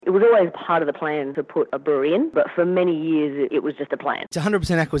It was always part of the plan to put a brewery in, but for many years it was just a plan. It's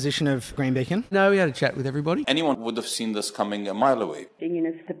 100% acquisition of Green Beacon. No, we had a chat with everybody. Anyone would have seen this coming a mile away.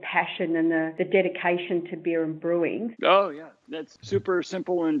 It's the passion and the dedication to beer and brewing. Oh, yeah. That's super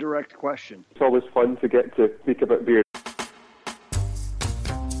simple and direct question. It's always fun to get to speak about beer.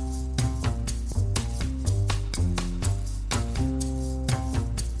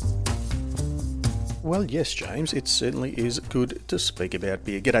 Well, yes, James, it certainly is good to speak about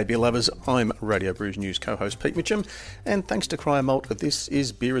beer. G'day, beer lovers. I'm Radio Brews News co-host Pete Mitchell, and thanks to Cryer Malt, this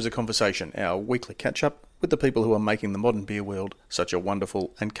is Beer as a Conversation, our weekly catch-up with the people who are making the modern beer world such a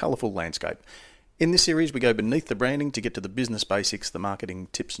wonderful and colourful landscape. In this series, we go beneath the branding to get to the business basics, the marketing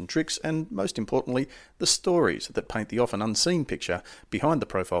tips and tricks, and most importantly, the stories that paint the often unseen picture behind the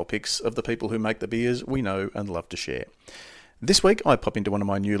profile pics of the people who make the beers we know and love to share. This week, I pop into one of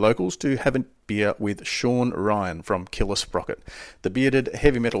my new locals to have a beer with Sean Ryan from Killer Sprocket. The bearded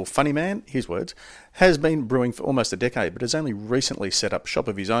heavy metal funny man, his words, has been brewing for almost a decade, but has only recently set up shop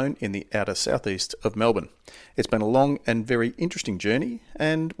of his own in the outer southeast of Melbourne. It's been a long and very interesting journey,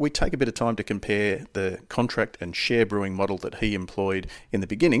 and we take a bit of time to compare the contract and share brewing model that he employed in the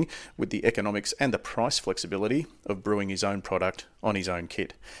beginning with the economics and the price flexibility of brewing his own product on his own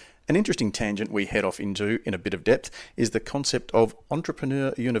kit. An interesting tangent we head off into in a bit of depth is the concept of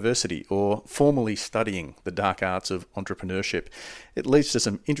Entrepreneur University, or formally studying the dark arts of entrepreneurship. It leads to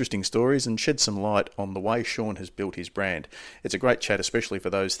some interesting stories and sheds some light on the way Sean has built his brand. It's a great chat, especially for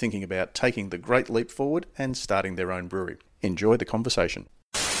those thinking about taking the great leap forward and starting their own brewery. Enjoy the conversation.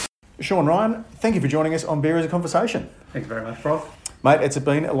 Sean Ryan, thank you for joining us on Beer as a Conversation. Thanks very much, Prof. Mate, it's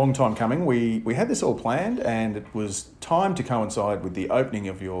been a long time coming. We had this all planned, and it was time to coincide with the opening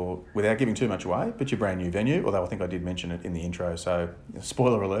of your, without giving too much away, but your brand new venue, although I think I did mention it in the intro, so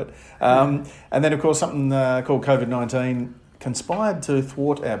spoiler alert. And then, of course, something called COVID-19 conspired to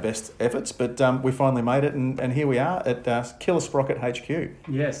thwart our best efforts, but we finally made it, and here we are at Killer Sprocket HQ.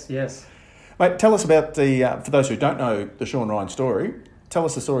 Yes. Mate, tell us about for those who don't know the Sean Ryan story, tell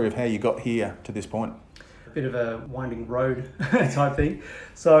us the story of how you got here to this point. Bit of a winding road type thing.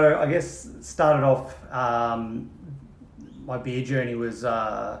 So I guess started off, my beer journey was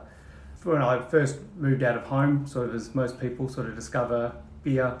when I first moved out of home, sort of as most people sort of discover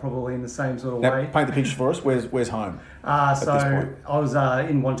beer probably in the same sort of way. Paint the picture for us. Where's home? So I was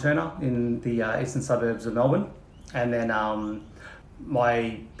in Wantirna in the eastern suburbs of Melbourne, and then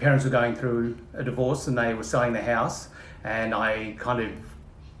my parents were going through a divorce and they were selling their house, and I kind of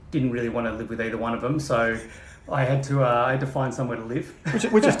didn't really want to live with either one of them, so I had to find somewhere to live.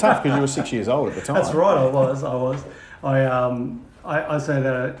 Which is tough because you were 6 years old at the time. That's right, I was. I say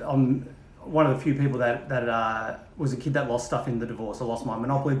that I'm one of the few people that was a kid that lost stuff in the divorce. I lost my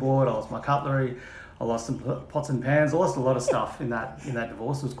Monopoly board, I lost my cutlery, I lost some pots and pans. I lost a lot of stuff in that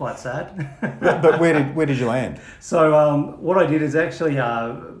divorce. It was quite sad. But where did you land? So what I did is actually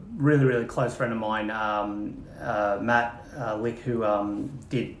really, really close friend of mine, Matt Lick, who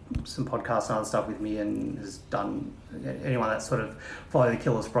did some podcasts and other stuff with me and has done, anyone that sort of followed the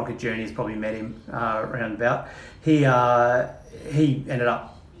Killer Sprocket journey has probably met him around about. He ended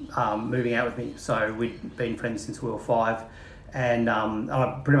up moving out with me. So we'd been friends since we were 5, and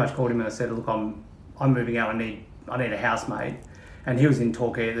I pretty much called him and I said, look, I'm moving out, I need a housemate. And he was in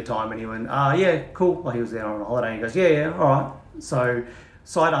Torquay at the time, and he went, yeah, cool. Well, he was there on a holiday, and he goes, yeah, all right. So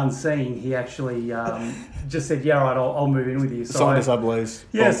sight unseen, he actually just said, yeah, all right, I'll move in with you. So signed a sublease.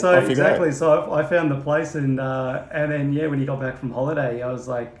 Yeah, exactly. So I found the place, and then, when he got back from holiday, I was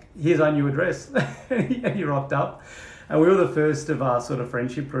like, here's our new address. And he rocked up. And we were the first of our sort of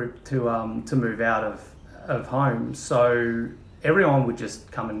friendship group to move out of home. So everyone would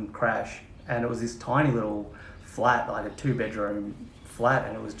just come and crash. And it was this tiny little flat, like a 2-bedroom flat.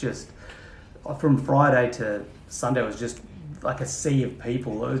 And it was just, from Friday to Sunday, it was just like a sea of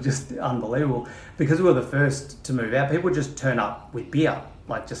people. It was just unbelievable. Because we were the first to move out, people would just turn up with beer,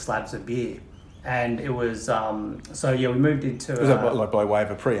 like just slabs of beer. And it was, we moved into... Was that like by way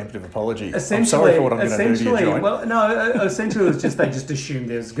of a preemptive apology? Essentially, I'm sorry for what I'm going to do to you, joint. Well, no, essentially it was just, they just assumed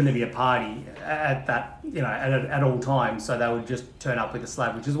there was going to be a party at that, at all times. So they would just turn up with a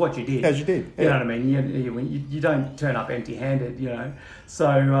slab, which is what you did. As you did. Yeah. You know what I mean? You don't turn up empty-handed,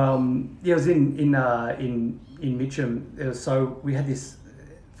 So, it was in Mitcham. So we had this,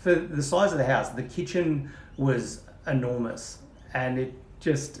 for the size of the house, the kitchen was enormous. And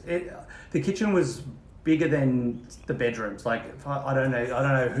the kitchen was bigger than the bedrooms. Like, I don't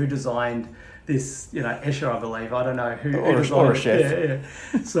know who designed this, Escher, I believe. I don't know who designed or a chef.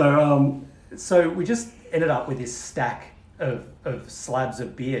 Yeah. So we just ended up with this stack of slabs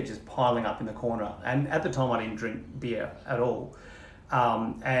of beer just piling up in the corner. And at the time, I didn't drink beer at all.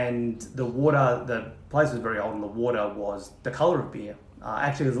 And the water, the place was very old, and the water was the colour of beer.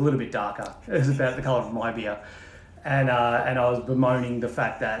 Actually, it was a little bit darker. It was about the colour of my beer. And I was bemoaning the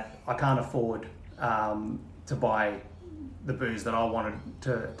fact that I can't afford to buy the booze that I wanted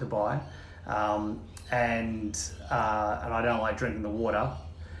to buy. And I don't like drinking the water.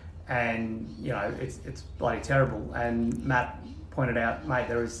 And, you know, it's bloody terrible. And Matt pointed out, mate,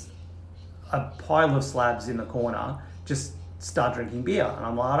 there is a pile of slabs in the corner, just start drinking beer. And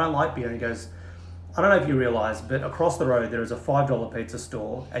I'm like, I don't like beer. And he goes, I don't know if you realise, but across the road there is a $5 pizza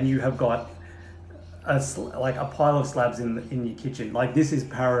store, and you have got a pile of slabs in your kitchen. Like, this is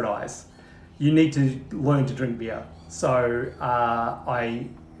paradise. You need to learn to drink beer. So I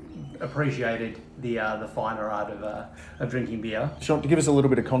appreciated the finer art of drinking beer. Sean, to give us a little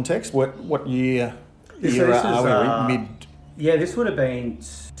bit of context, what year This are we? Mid. Yeah, this would have been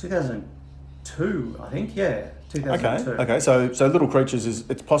 2002, I think. Yeah, 2002. Okay. So Little Creatures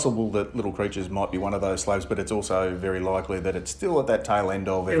it's possible that Little Creatures might be one of those slabs, but it's also very likely that it's still at that tail end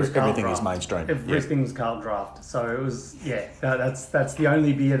of everything is mainstream. Everything was Carlton Draft. So it was, that's the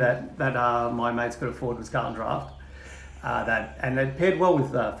only beer that my mates could afford was Carlton Draft. And it paired well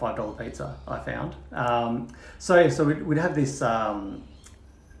with $5 pizza, I found. So we'd have this,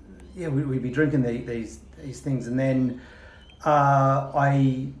 we'd be drinking these things, and then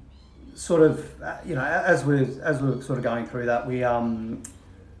I sort of, as we were sort of going through that,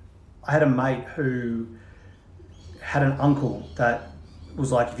 I had a mate who had an uncle that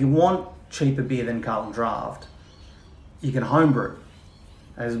was like, if you want cheaper beer than Carlton Draft, you can homebrew.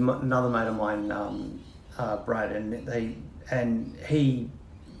 There's another mate of mine, Brad, and he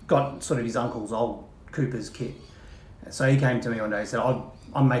got sort of his uncle's old Cooper's kit. So he came to me one day and said,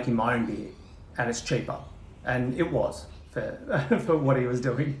 I'm making my own beer, and it's cheaper. And it was for what he was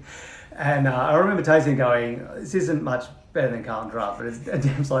doing. And I remember tasting going, this isn't much better than Carlton Draft, but it's a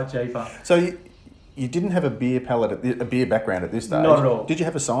damn sight cheaper. So you didn't have a beer palate, a beer background at this stage? Not at all. Did you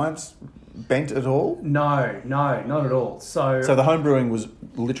have a science bent at all? No, not at all. So the home brewing was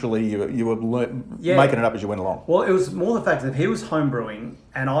literally you were making it up as you went along. Well, it was more the fact that he was home brewing,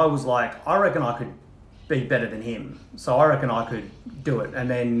 and I was like, I reckon I could be better than him. So I reckon I could do it. And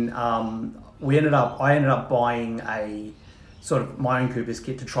then I ended up buying a sort of my own Cooper's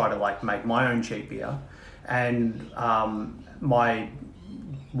kit to try to make my own cheap beer. And my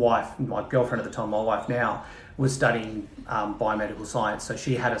wife, my girlfriend at the time, my wife now, was studying biomedical science, so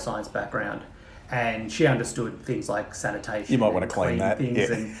she had a science background, and she understood things like sanitation. You might want to clean that,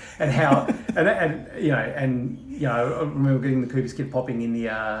 things, and how, and I remember getting the Cooper's kit popping in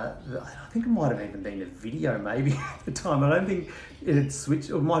I think it might have even been a video maybe at the time. I don't think it had switched.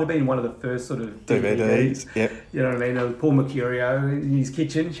 It might have been one of the first sort of DVDs. Yep. You know what I mean? It was Paul Mercurio in his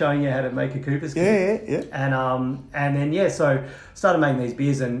kitchen showing you how to make a Cooper's kit. Yeah. And then so started making these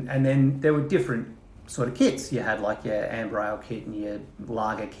beers, and then there were different sort of kits. You had like your amber ale kit and your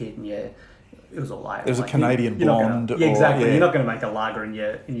lager kit and it was all like... There was a Canadian blonde. Exactly. You're not going to make a lager in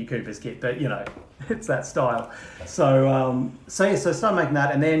your Cooper's kit, but, it's that style. So started making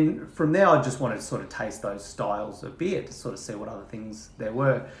that, and then from there I just wanted to sort of taste those styles of beer to sort of see what other things there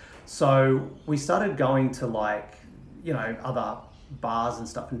were. So we started going to other bars and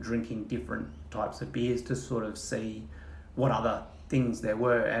stuff and drinking different types of beers to sort of see what other things there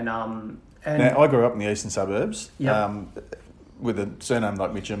were. And now, I grew up in the eastern suburbs. Yep. With a surname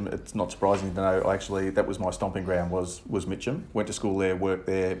like Mitcham, it's not surprising to know, actually, that was my stomping ground, was Mitcham. Went to school there, worked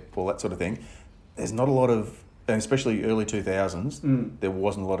there, all that sort of thing. There's not a lot of, and especially early 2000s, there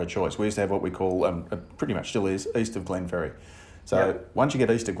wasn't a lot of choice. We used to have what we call, pretty much still is, east of Glenferrie. So once you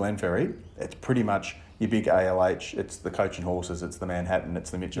get east of Glenferrie, it's pretty much your big ALH, it's the Coach and Horses, it's the Manhattan, it's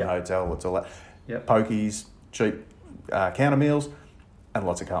the Mitcham Hotel, it's all that. Yep. Pokies, cheap counter meals, and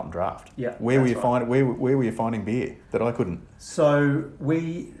lots of Carlton Draft. Yeah, where were you finding beer that I couldn't? So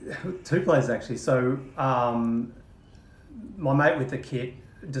two places actually. So my mate with the kit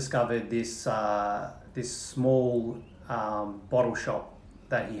discovered this small bottle shop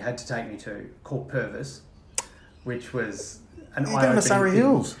that he had to take me to called Purvis, which was an You're down the Surrey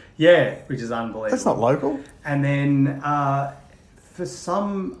Hills. Yeah, which is unbelievable. That's not local. And then for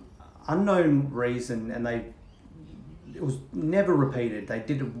some unknown reason, and it was never repeated. They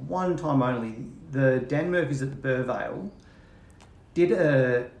did it one time only. The Dan Murphy's at the Burvale did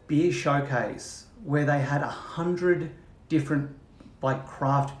a beer showcase where they had 100 different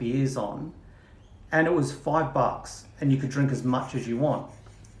craft beers on, and it was $5, and you could drink as much as you want.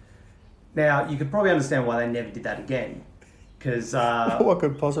 Now you could probably understand why they never did that again, because what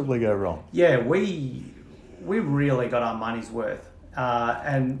could possibly go wrong? Yeah, we really got our money's worth.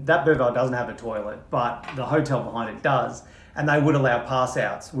 And that Burvale doesn't have a toilet, but the hotel behind it does. and they would allow pass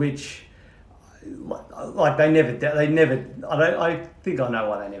outs, which like they never. I think I know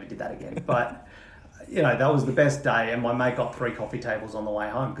why they never did that again, but. That was the best day, and my mate got 3 coffee tables on the way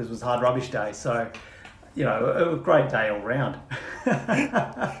home because it was hard rubbish day. So, it was a great day all round.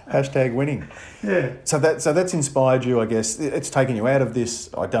 Hashtag winning. Yeah. So that's inspired you, I guess. It's taken you out of this,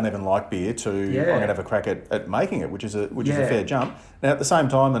 I don't even like beer, to I'm going to have a crack at making it, which is a fair jump. Now, at the same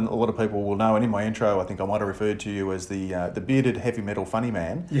time, and a lot of people will know, and in my intro, I think I might have referred to you as the bearded heavy metal funny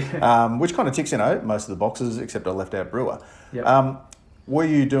man, which kind of ticks, most of the boxes, except I left out brewer. Yep. Were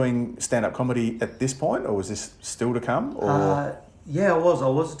you doing stand-up comedy at this point, or was this still to come? Or? Yeah, I was. I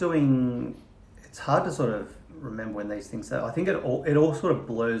was doing... It's hard to sort of remember when these things... I think it all sort of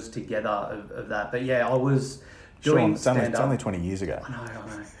blurs together of that. But yeah, I was doing stand-up. It's only 20 years ago. I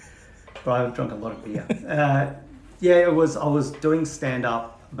know. But I've drunk a lot of beer. I was doing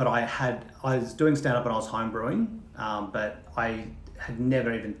stand-up, but I was doing stand-up when I was home brewing, but I had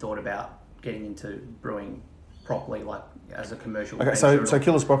never even thought about getting into brewing properly, like as a commercial. Okay, so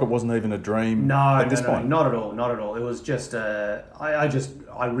Killer Sprocket wasn't even a dream at this point? Not at all. It was just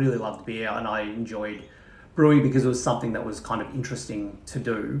I really loved beer, and I enjoyed brewing because it was something that was kind of interesting to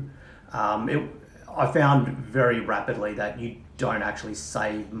do. I found very rapidly that you don't actually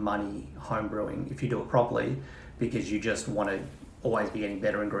save money home brewing if you do it properly, because you just want to always be getting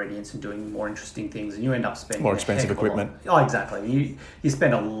better ingredients and doing more interesting things, and you end up spending more expensive equipment. Oh, exactly. You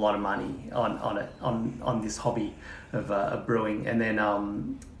spend a lot of money on this hobby of brewing, and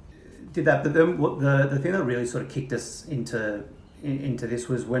then did that. But then the thing that really sort of kicked us into this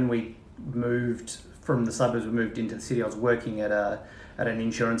was when we moved from the suburbs. We moved into the city. I was working at an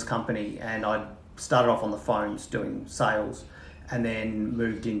insurance company, and I started off on the phones doing sales, and then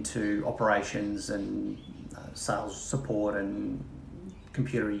moved into operations and sales support and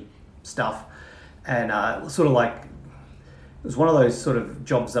computery stuff, and sort of like it was one of those sort of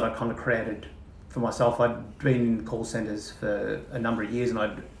jobs that I kind of created for myself. I'd been in call centres for a number of years, and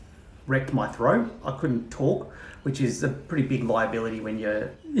I'd wrecked my throat. I couldn't talk, which is a pretty big liability when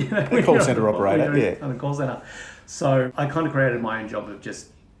you're a call centre operator, on a call centre. So I kind of created my own job of just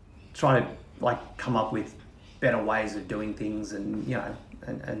trying to like come up with better ways of doing things, and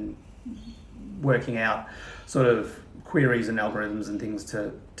and working out sort of queries and algorithms and things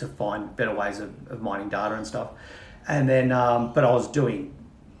to find better ways of mining data and stuff. And then, but I was doing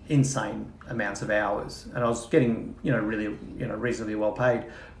insane amounts of hours, and I was getting, really, reasonably well paid.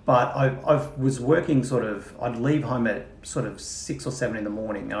 But I was working I'd leave home at sort of 6 or 7 in the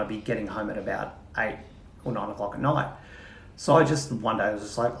morning, and I'd be getting home at about 8 or 9 o'clock at night. So one day I was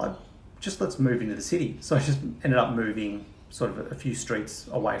just like, let's move into the city. So I just ended up moving sort of a few streets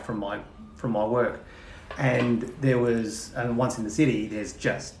away from my work. And once in the city, there's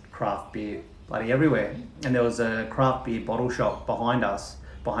just craft beer bloody everywhere. And there was a craft beer bottle shop behind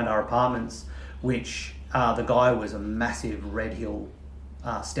our apartments, which the guy was a massive Red Hill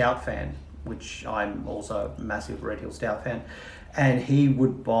stout fan, which I'm also a massive Red Hill stout fan. And he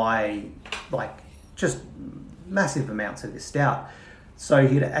would buy like just massive amounts of this stout. So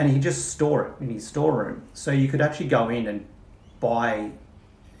he'd just store it in his storeroom. So you could actually go in and buy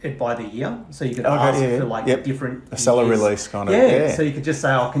it by the year. So you could ask for different a seller years. Release kind of. Yeah. So you could just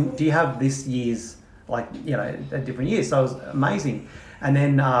say, do you have this year's at different years? So it was amazing. And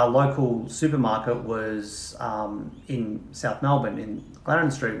then local supermarket was in South Melbourne in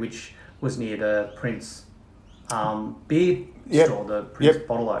Clarendon Street, which was near the Prince beer store, the Prince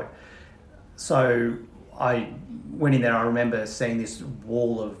Bottle-O. So I went in there. I remember seeing this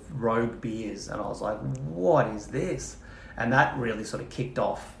wall of Rogue beers, and I was like, what is this? And that really sort of kicked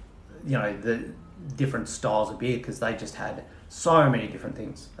off, the different styles of beer, because they just had so many different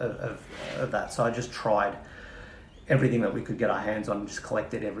things of that. So I just tried everything that we could get our hands on, and just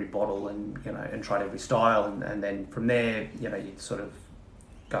collected every bottle and tried every style. And then from there, you'd sort of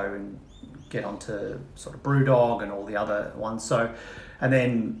go and get onto sort of Brewdog and all the other ones. So, and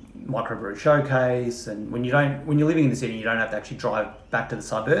then Microbrew Showcase. And when you're living in the city, you don't have to actually drive back to the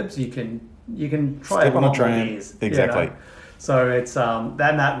suburbs. You can try step on a train. Beers, exactly. So it's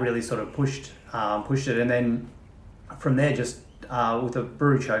that really sort of pushed it, and then from there, just with the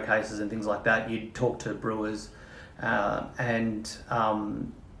brewery showcases and things like that, you'd talk to brewers, and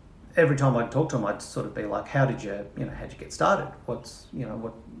every time I'd talk to them, I'd sort of be like, how'd you get started?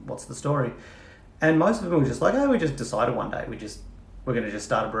 What's the story? And most of them were just like, we just decided one day we're going to just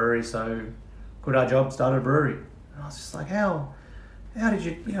start a brewery, so quit our job, started a brewery. And I was just like, how did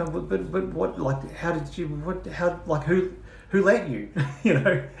you, but what, like, how did you, who let you,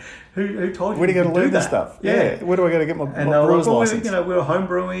 who told you? Where do you go to learn this stuff? Yeah. Where do I go to get my brewer's license? We were home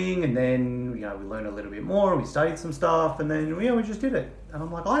brewing, and then, we learned a little bit more, we studied some stuff, and then we just did it. And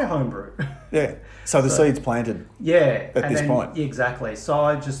I'm like, I homebrew. Yeah. So the seed's planted. Yeah. At this point. Exactly. So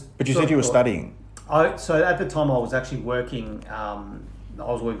I just. But you said you were studying. So at the time I was actually working. I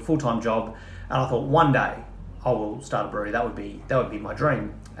was working a full-time job, and I thought one day I will start a brewery. That would be my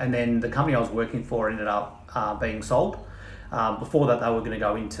dream. And then the company I was working for ended up being sold. Before that, they were going to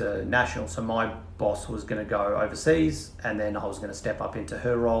go into national. So my boss was going to go overseas, and then I was going to step up into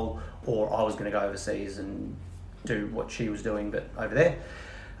her role, or I was going to go overseas and do what she was doing, but over there.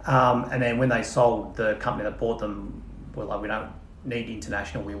 And then when they sold, the company that bought them were like, we don't need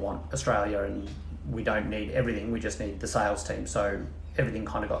international, we want Australia, and we don't need everything, we just need the sales team. So everything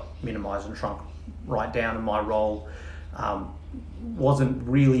kind of got minimised and shrunk right down, and my role wasn't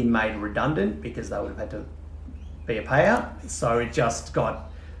really made redundant because they would have had to be a payout. So it just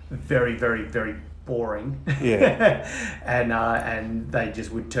got very, very, very boring. Yeah. and they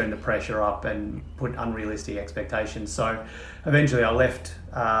just would turn the pressure up and put unrealistic expectations. So eventually I left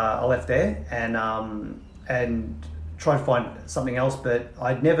there and tried to find something else, but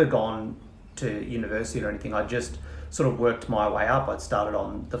I'd never gone to university or anything. I just sort of worked my way up. I'd started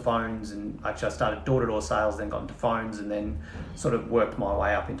on the phones, and actually I started door-to-door sales, then got into phones, and then sort of worked my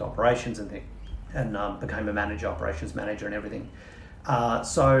way up into operations and became a manager, operations manager and everything.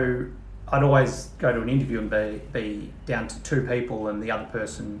 So I'd always go to an interview and be down to 2 people, and the other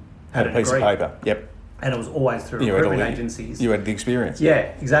person Had a piece degree. of paper. Yep. And it was always through recruitment agencies. You had the experience.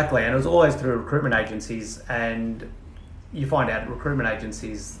 Yeah, exactly. And it was always through recruitment agencies, and you find out recruitment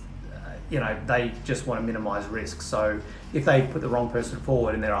agencies, they just want to minimise risk. So if they put the wrong person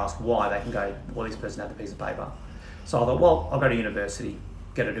forward and they're asked why, they can go, well, this person had the piece of paper. So I thought, well, I'll go to university,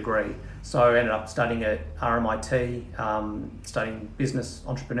 get a degree. So I ended up studying at RMIT, studying business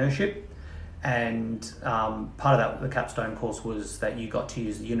entrepreneurship. And part of that, the capstone course, was that you got to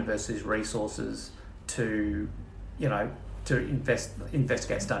use the university's resources to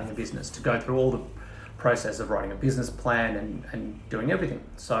investigate starting a business, to go through all the process of writing a business plan and doing everything.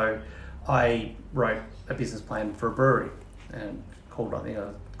 So I wrote a business plan for a brewery and called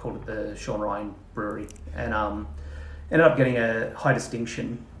it the Sean Ryan Brewery, and ended up getting a high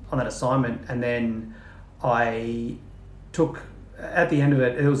distinction on that assignment. And then I took, at the end of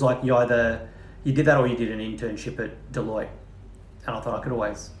it, it was like you did that or you did an internship at Deloitte. And I thought I could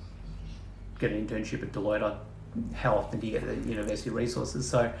always get an internship at Deloitte. How often do you get the university resources?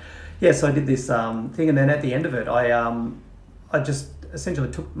 So I did this thing, and then at the end of it, I just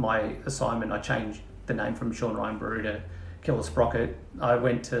essentially took my assignment. I changed the name from Sean Ryan Brewery to Killer Sprocket. I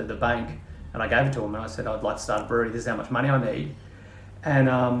went to the bank and I gave it to them, and I said, I'd like to start a brewery. This is how much money I need.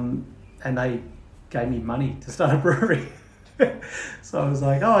 And they gave me money to start a brewery. So I was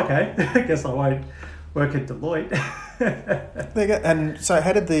like, oh, okay, I guess I won't work at Deloitte. There you go. And so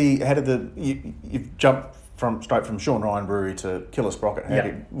how did you've jumped straight from Sean Ryan Brewery to Killer Sprocket.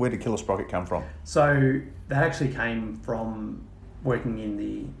 Where did Killer Sprocket come from? So that actually came from working in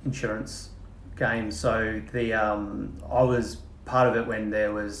the insurance game. So I was part of it when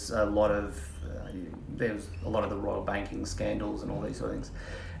there was a lot of the royal banking scandals and all these sort of things,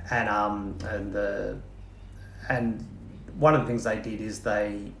 and one of the things they did is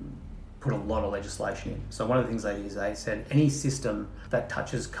they put a lot of legislation in. So one of the things they did is they said any system that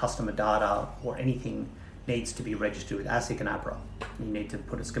touches customer data or anything needs to be registered with ASIC and APRA. You need to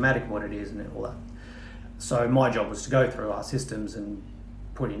put a schematic of what it is and all that. So my job was to go through our systems and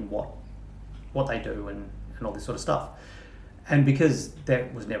put in what they do and all this sort of stuff. And because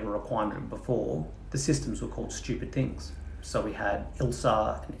that was never a requirement before, the systems were called stupid things. So we had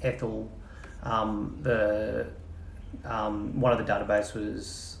ILSA and Ethel. One of the database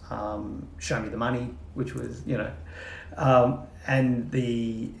was Show Me the Money, which was, and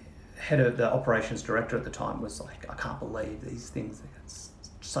the head of the operations director at the time was like, I can't believe these things, it's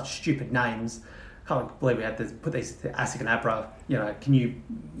such stupid names. I can't believe we had to put these to ASIC and APRA. You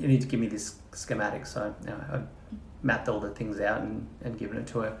need to give me this schematic. So I mapped all the things out and given it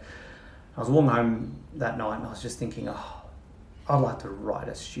to her. I was walking home that night and I was just thinking, I'd like to write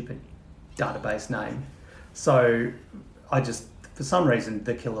a stupid database name. So I just, for some reason,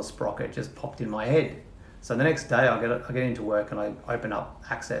 the Killer Sprocket just popped in my head. So the next day I get into work and I open up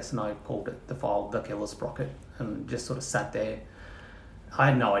Access and I called it the file The Killer Sprocket and just sort of sat there. I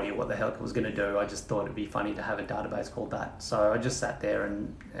had no idea what the hell it was going to do. I just thought it'd be funny to have a database called that. So I just sat there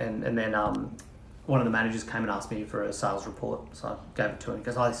and then one of the managers came and asked me for a sales report. So I gave it to him. He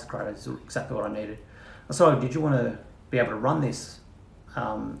goes, this is great. This is exactly what I needed. I said, did you want to be able to run this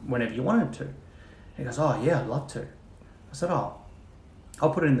whenever you wanted to? He goes, yeah, I'd love to. I said, I'll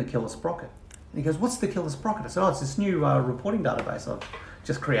put it in the Killer Sprocket. And he goes, what's the Killer Sprocket? I said, it's this new reporting database I've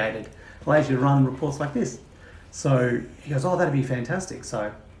just created. allows you to run reports like this. So he goes, oh, that'd be fantastic.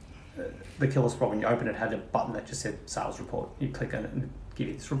 So the Killer Sprocket, when you open it, had a button that just said sales report. You click on it and give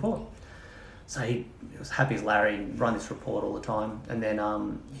you this report. So he was happy as Larry and run this report all the time. And then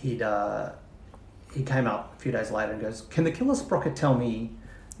he came up a few days later and goes, can the Killer Sprocket tell me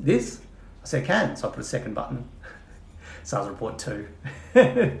this? I said, can. So I put a second button, sales report 2,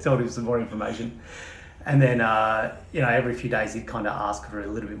 told him some more information. And then, every few days he'd kind of ask for a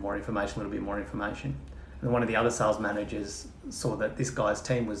little bit more information. And one of the other sales managers saw that this guy's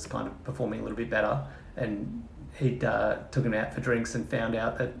team was kind of performing a little bit better, and he took him out for drinks and found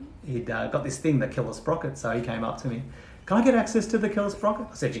out that he'd got this thing, the Killer Sprocket. So he came up to me, can I get access to the Killer Sprocket?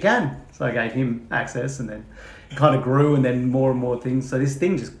 I said, you can. So I gave him access, and then it kind of grew, and then more and more things. So this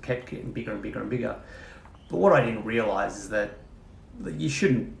thing just kept getting bigger and bigger and bigger. But what I didn't realise is that you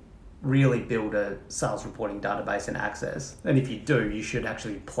shouldn't really build a sales reporting database in Access. And if you do, you should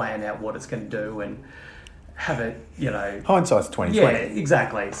actually plan out what it's going to do and have it, Hindsight's 20/20. Yeah,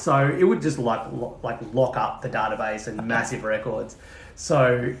 exactly. So it would just like lock up the database and massive records.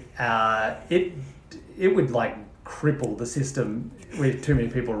 So it would like cripple the system with too many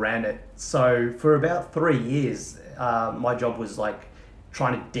people ran it. So for about 3 years, my job was like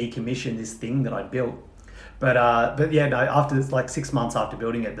trying to decommission this thing that I built. But after this, like 6 months after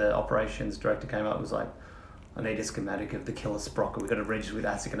building it, the operations director came up and was like, I need a schematic of the Killer Sprocket. We've got to register with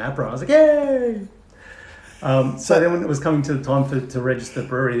ASIC and APRA. I was like, yay! So then when it was coming to the time to register the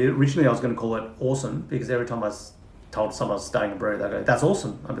brewery, originally I was going to call it Awesome, because every time I was told someone was starting a brewery, they'd go, that's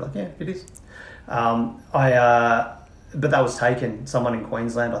awesome. I'd be like, yeah, it is. But that was taken. Someone in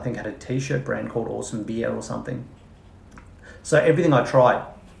Queensland, I think, had a t-shirt brand called Awesome Beer or something. So everything I tried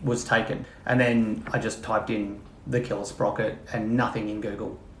was taken. And then I just typed in the Killer Sprocket and nothing in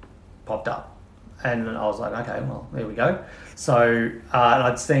Google popped up. And I was like, okay, well, there we go. So and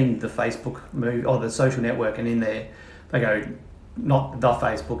I'd seen the Facebook move, or the social network, and in there they go, not the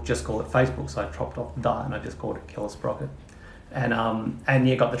Facebook, just call it Facebook. So I chopped off the and I just called it Killer Sprocket. And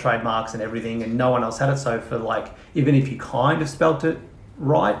you got the trademarks and everything, and no one else had it. So for like, even if you kind of spelt it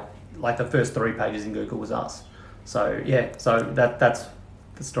right, like the first 3 pages in Google was us. So yeah, so that's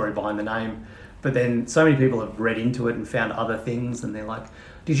the story behind the name. But then so many people have read into it and found other things, and they're like,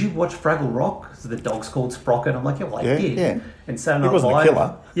 did you watch Fraggle Rock? So the dog's called Sprocket. I'm like, yeah, well, I did. Yeah. And Saturday Night Live. He wasn't a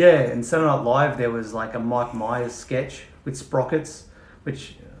killer. Yeah, and Saturday Night Live, there was like a Mike Myers sketch with Sprockets,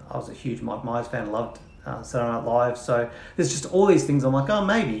 which I was a huge Mike Myers fan, loved Saturday Night Live. So there's just all these things. I'm like, oh,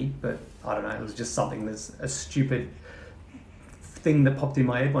 maybe, but I don't know. It was just something that's a stupid thing that popped in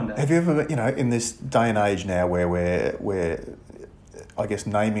my head one day. Have you ever, in this day and age now where I guess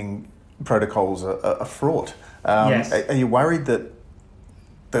naming protocols are fraught, yes. Are you worried that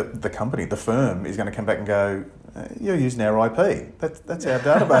the company, the firm, is going to come back and go, you're using our IP. That's our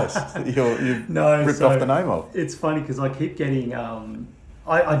database. You've ripped off the name of. It's funny because I keep getting.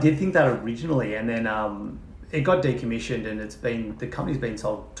 I did think that originally, and then it got decommissioned, and the company's been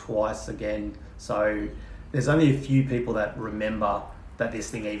sold twice again. So there's only a few people that remember that this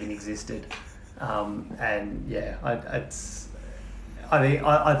thing even existed, and yeah,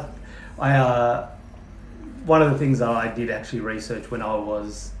 one of the things that I did actually research when I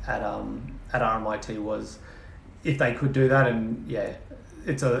was at RMIT was if they could do that, and yeah,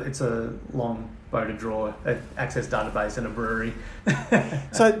 it's a long bow to draw, an Access database and a brewery.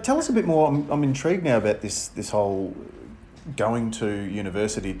 So tell us a bit more. I'm intrigued now about this whole going to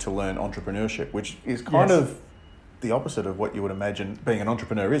university to learn entrepreneurship, which is kind of the opposite of what you would imagine being an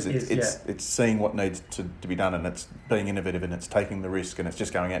entrepreneur is. It's seeing what needs to be done, and it's being innovative, and it's taking the risk, and it's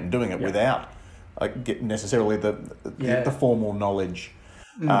just going out and doing it without necessarily the formal knowledge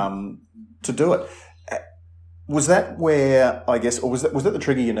to do it. Was that where, I guess, or was that the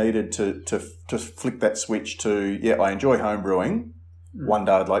trigger you needed to flick that switch to, I enjoy home brewing, one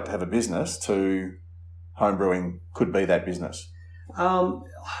day I'd like to have a business, to home brewing could be that business? I'd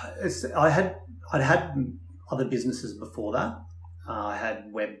had other businesses before that. I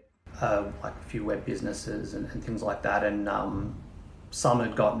had like a few web businesses and things like that, and some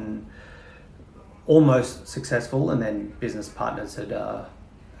had gotten almost successful, and then business partners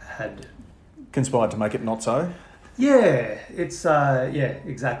had conspired to make it not so. Yeah, it's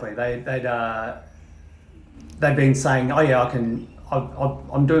exactly. They'd been saying, oh yeah,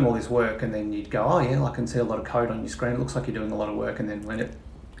 I'm doing all this work, and then you'd go, oh yeah, I can see a lot of code on your screen. It looks like you're doing a lot of work, and then when it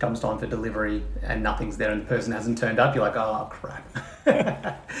comes time for delivery and nothing's there and the person hasn't turned up, you're like, oh crap.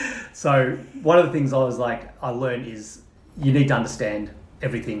 So one of the things I learned is you need to understand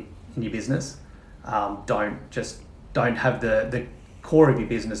everything in your business. Don't have the core of your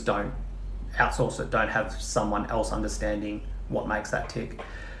business. Don't outsource it. Don't have someone else understanding what makes that tick.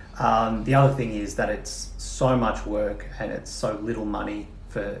 The other thing is that it's so much work and it's so little money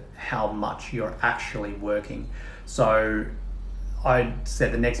for how much you're actually working. So I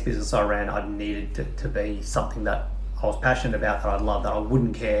said the next business I ran, I needed to be something that I was passionate about, that I loved, that I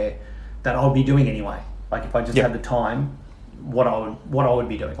wouldn't care, that I would be doing anyway. Like if I just had the time, what I would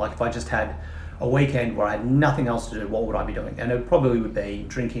be doing. Like if I just had a weekend where I had nothing else to do, what would I be doing? And it probably would be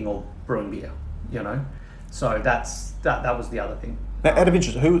drinking or brewing beer, you know. So that was the other thing. Now, out of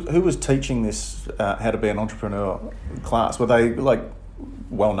interest, who was teaching this how to be an entrepreneur class? Were they like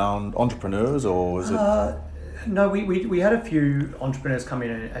well-known entrepreneurs, or was it? No, we had a few entrepreneurs come in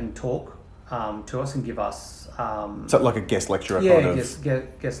and talk to us and give us. So like a guest lecturer, yeah, kind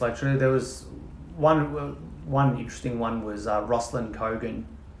of. guest lecturer. There was one interesting one was Rosalind Kogan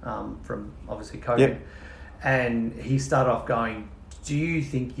from obviously Kogan, Yep. and he started off going, "Do you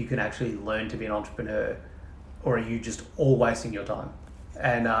think you can actually learn to be an entrepreneur, or are you just all wasting your time?"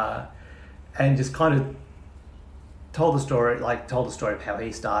 And just kind of told the story of how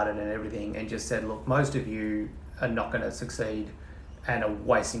he started and everything, and just said, "Look, most of you are not going to succeed and are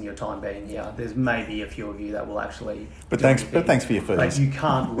wasting your time being here. There's maybe a few of you that will actually." But thanks for your fees. But you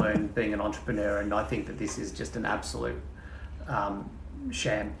can't learn being an entrepreneur, and I think that this is just an absolute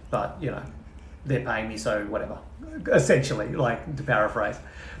sham. But you know, they're paying me, so whatever. Essentially, like to paraphrase,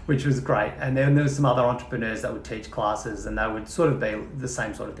 which was great. And then there was some other entrepreneurs that would teach classes, and they would sort of be the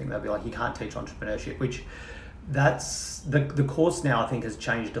same sort of thing. They'd be like, "You can't teach entrepreneurship," which that's the course now I think has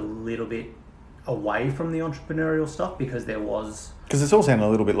changed a little bit away from the entrepreneurial stuff, because it's all sounding a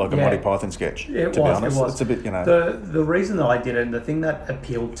little bit like a Monty Python sketch. To be honest, it's a bit, you know. The reason that I did it, and the thing that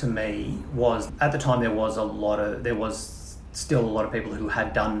appealed to me was, at the time there was still a lot of people who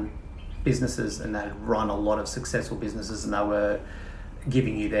had done businesses and they had run a lot of successful businesses, and they were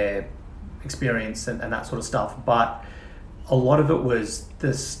giving you their experience and that sort of stuff. But a lot of it was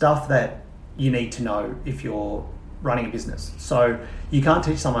the stuff that you need to know if you're running a business. So you can't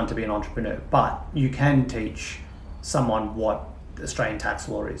teach someone to be an entrepreneur, but you can teach someone what Australian tax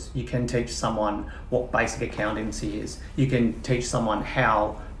law is. You can teach someone what basic accountancy is. You can teach someone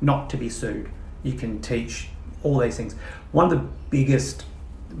how not to be sued. You can teach all these things. One of the biggest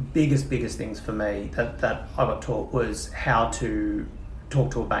things for me that I got taught was how to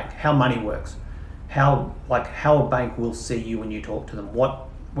talk to a bank, how money works, how a bank will see you when you talk to them.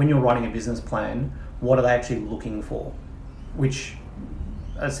 When you're writing a business plan, what are they actually looking for? Which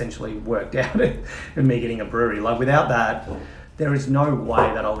essentially worked out in me getting a brewery. Like without that, there is no way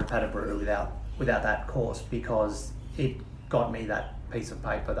that I would have had a brewery without that course, because it got me that piece of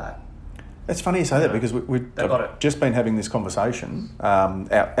paper that. It's funny you say that, because we've just been having this conversation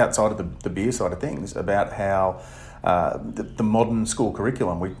outside of the beer side of things about how the modern school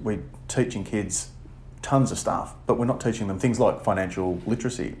curriculum, we're teaching kids tons of stuff, but we're not teaching them things like financial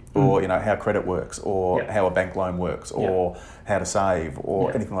literacy, or how credit works, or how a bank loan works, or how to save,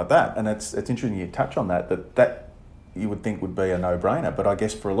 or anything like that. And it's interesting you touch on that you would think would be a no-brainer, but I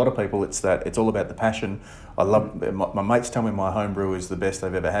guess for a lot of people it's all about the passion. I love my mates tell me my home brew is the best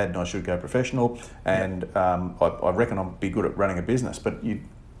they've ever had, and I should go professional. And I reckon I'll be good at running a business, but you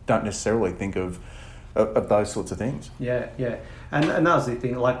don't necessarily think of those sorts of things. Yeah. And that was the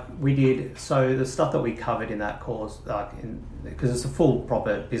thing, like we did, so the stuff that we covered in that course, because it's a full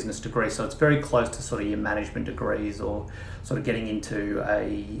proper business degree, so it's very close to sort of your management degrees, or sort of getting into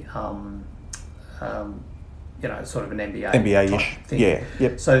a, sort of an MBA-ish thing. Yeah,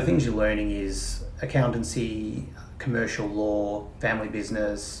 yep. So the things you're learning is accountancy, commercial law, family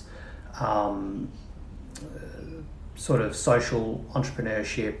business, sort of social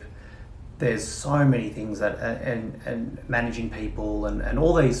entrepreneurship. There's so many things that, and managing people and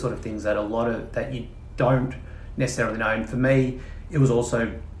all these sort of things that you don't necessarily know. And for me, it was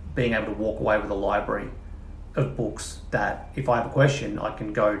also being able to walk away with a library of books that if I have a question, I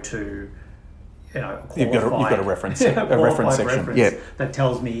can go to, you've got a reference, a reference section, that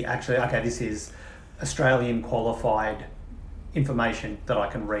tells me actually, okay, this is Australian qualified information that I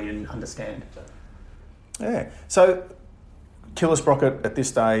can read and understand. Yeah. So Killer Sprocket at this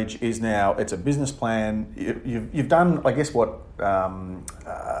stage is now, it's a business plan. You've done, I guess, what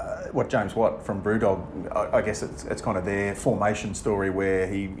James Watt from Brewdog, I guess it's kind of their formation story, where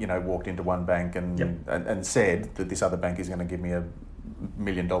he walked into one bank and said that this other bank is going to give me $1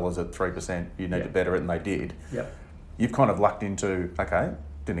 million at 3%. You need to better it, and they did. Yep. You've kind of lucked into, okay,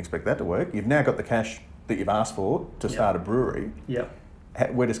 didn't expect that to work. You've now got the cash that you've asked for to start a brewery. Yep.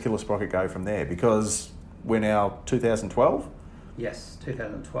 Where does Killer Sprocket go from there? Because we're now 2012. Yes,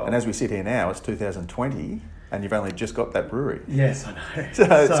 2012. And as we sit here now, it's 2020, and you've only just got that brewery. Yes, I know.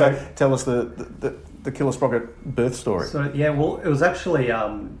 So tell us the Killer Sprocket birth story? So yeah, well, it was actually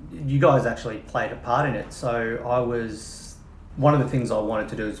you guys actually played a part in it. So one of the things I wanted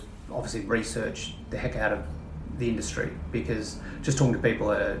to do is obviously research the heck out of the industry, because just talking to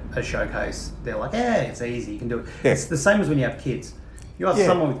people at a showcase, they're like, yeah, it's easy, you can do it. Yeah. It's the same as when you have kids. You ask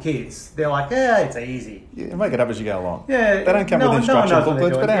someone with kids, they're like, yeah, it's easy. You make it up as you go along. Yeah, they don't come with instruction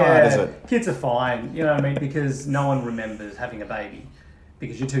booklets, but how hard is it? Kids are fine, you know what I mean, because no one remembers having a baby,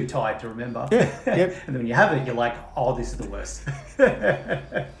 because you're too tired to remember. Yeah, yep. And then when you have it, you're like, oh, this is the worst.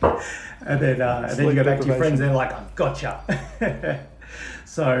 and then you go back to your friends, they're like, I've gotcha.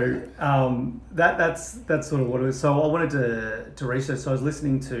 So that's sort of what it was. So I wanted to research. So I was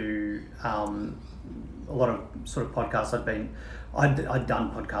listening to a lot of sort of podcasts. I'd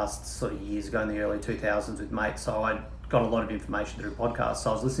done podcasts sort of years ago in the early 2000s with mates. So I'd got a lot of information through podcasts.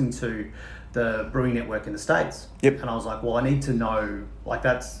 So I was listening to the Brewing Network in the States. Yep. And I was like, well, I need to know, like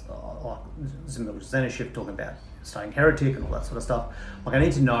that's like Zemil Zenishif talking about staying heretic and all that sort of stuff. Like I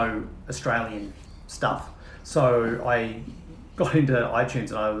need to know Australian stuff. So I got into iTunes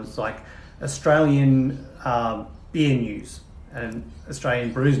and I was like, Australian beer news, and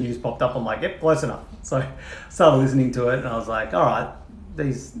Australian brews news popped up. I'm like, yep, close enough. So I started listening to it and I was like, all right,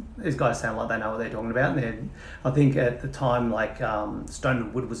 these guys sound like they know what they're talking about. And then I think at the time, like Stone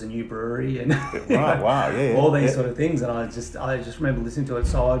and Wood was a new brewery, and all these sort of things. And I just remember listening to it.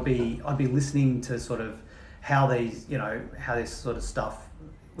 So I'd be listening to sort of how this sort of stuff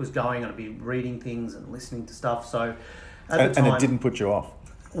was going. I'd be reading things and listening to stuff. So at the time, and it didn't put you off.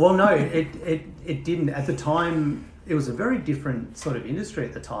 Well, no, it didn't. At the time, it was a very different sort of industry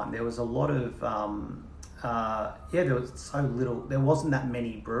at the time. There was a lot of, there was so little, there wasn't that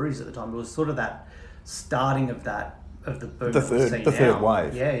many breweries at the time. It was sort of that starting of the boom. The third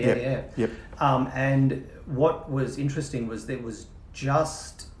wave. Yeah. Yep. And what was interesting was there was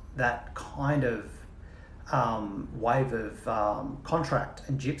just that kind of wave of contract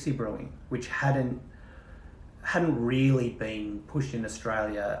and gypsy brewing, which hadn't really been pushed in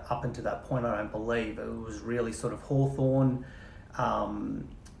Australia up until that point, I don't believe. It was really sort of Hawthorne, blanking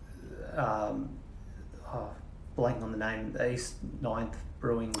on the name, the East Ninth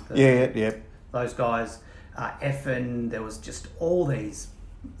Brewing. Those guys, Effin, there was just all these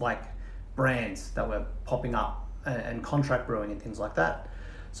like brands that were popping up and contract brewing and things like that.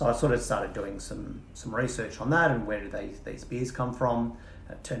 So I sort of started doing some research on that and where do these beers come from.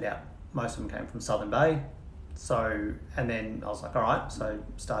 It turned out most of them came from Southern Bay. So, and then I was like, all right, so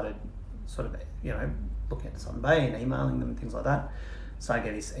started sort of, looking at Southern Bay and emailing them and things like that. So I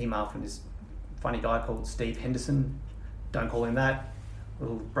get this email from this funny guy called Steve Henderson. Don't call him that.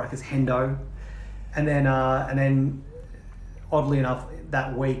 Little brackets Hendo. And then oddly enough,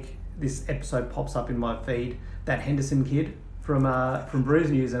 that week, this episode pops up in my feed, that Henderson kid from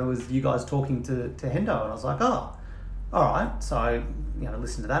Brews News, and it was you guys talking to Hendo, and I was like, oh, all right. So I,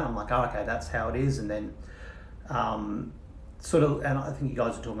 listened to that, and I'm like, oh, okay, that's how it is. And then and I think you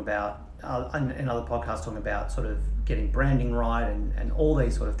guys were talking about in other podcasts talking about sort of getting branding right and all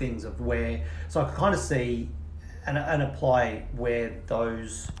these sort of things of where, so I could kind of see and apply where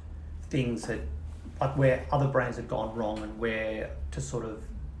those things had, like where other brands had gone wrong and where to sort of,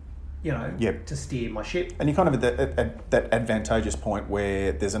 to steer my ship. And you're kind of at that advantageous point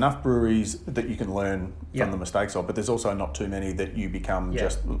where there's enough breweries that you can learn from the mistakes of, but there's also not too many that you become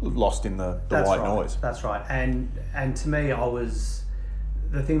just lost in the white noise. That's right. And to me,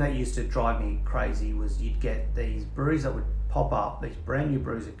 the thing that used to drive me crazy was you'd get these breweries that would pop up, these brand new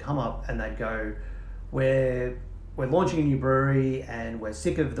breweries would come up and they'd go, we're launching a new brewery and we're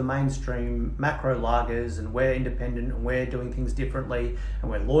sick of the mainstream macro lagers and we're independent and we're doing things differently and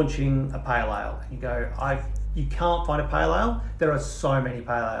we're launching a pale ale. And you go, you can't find a pale ale. There are so many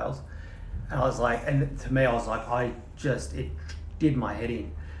pale ales. And I was like, and to me, I was like, it did my head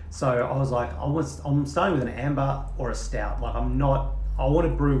in. So I was like, I'm starting with an amber or a stout. Like I want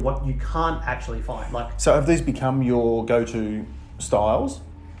to brew what you can't actually find. Like, so have these become your go-to styles?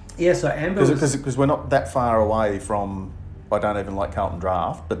 Yeah, so amber because we're not that far away from, I don't even like Carlton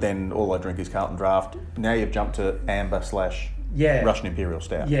Draft, but then all I drink is Carlton Draft. Now you've jumped to amber / Russian Imperial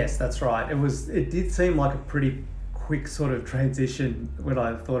Stout. Yes, that's right. It did seem like a pretty quick sort of transition when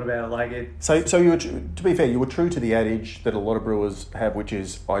I thought about it. Like it. So you were, to be fair, you were true to the adage that a lot of brewers have, which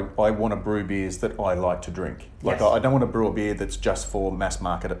is I want to brew beers that I like to drink. Like I don't want to brew a beer that's just for mass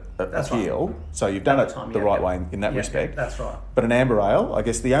market appeal. Right. So you've done it the right way in that respect. That's right. But an amber ale, I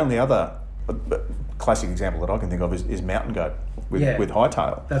guess the only other classic example that I can think of is Mountain Goat with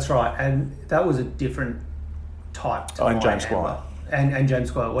Hightail. That's right, and that was a different type to and James Squire. And James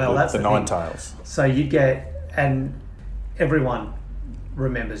Squire. Well, that's the Nine Tails. So you get, and everyone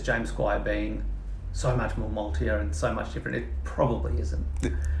remembers James Squire being so much more maltier and so much different. It probably isn't.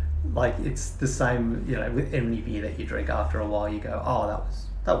 Like, it's the same, with any beer that you drink. After a while, you go, oh,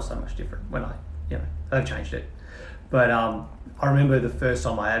 that was so much different when they've changed it. But I remember the first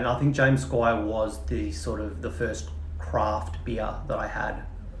time I had, and I think James Squire was the first craft beer that I had,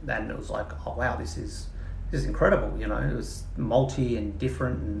 and it was like, oh wow, this is incredible. It was malty and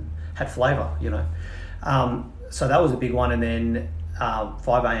different and had flavour. So that was a big one, and then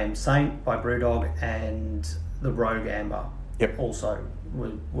 5 AM Saint by Brewdog and the Rogue Amber. Yep. Also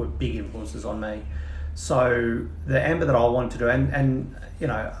were big influences on me. So the amber that I wanted to do, and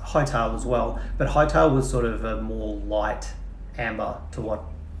Hightail as well, but Hightail was sort of a more light amber to what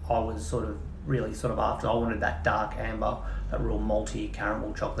I was really after. I wanted that dark amber, that real malty,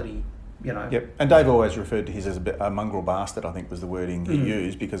 caramel, chocolatey, Yep. And Dave always referred to his as a mongrel bastard, I think was the wording he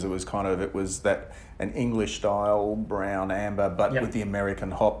used, because it was that an English style brown amber, but with the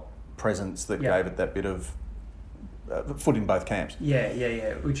American hop presence that gave it that bit of foot in both camps.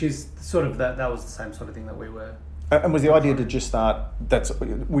 Yeah. Which is that was the same sort of thing that we were. And was the idea to just start?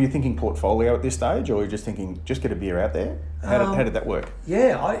 Were you thinking portfolio at this stage, or were you just thinking just get a beer out there? How did that work?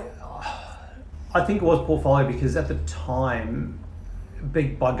 Yeah, I think it was portfolio, because at the time,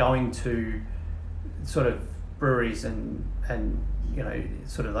 by going to breweries and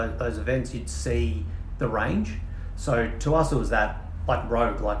those events, you'd see the range. So to us, it was that like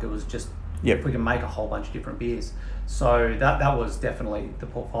Rogue, like it was just if we can make a whole bunch of different beers. So that was definitely the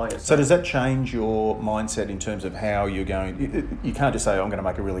portfolio. So does that change your mindset in terms of how you're going? You can't just say, I'm going to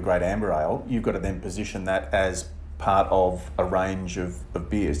make a really great amber ale. You've got to then position that as part of a range of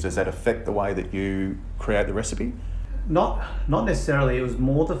beers. Does that affect the way that you create the recipe? Not necessarily. It was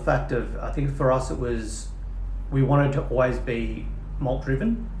more the fact of, I think for us it was, we wanted to always be malt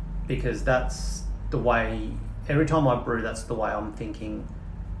driven, because that's the way, every time I brew, that's the way I'm thinking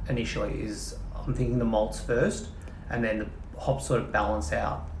initially, is I'm thinking the malts first, and then the hops balance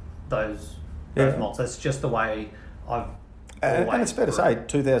out those malts. That's just the way I've and it's fair to say,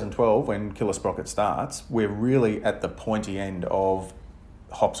 2012, when Killer Sprocket starts, we're really at the pointy end of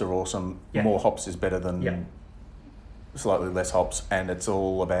hops are awesome, more hops is better than slightly less hops, and it's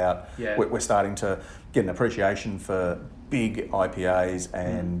all about, we're starting to get an appreciation for big IPAs,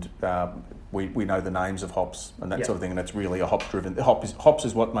 and we know the names of hops and that sort of thing, and it's really a hop-driven. Hops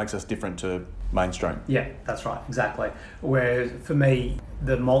is what makes us different to mainstream. Yeah, that's right, exactly. Whereas for me,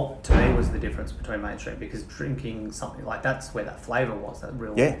 the malt to me was the difference between mainstream, because drinking something like that's where that flavour was, that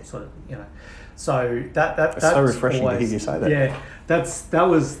real So that's so refreshing to hear you say that. Yeah,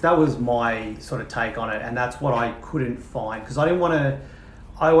 that was my sort of take on it, and that's what I couldn't find, because I didn't want to.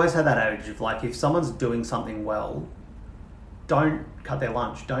 I always had that adage of like, if someone's doing something well, don't cut their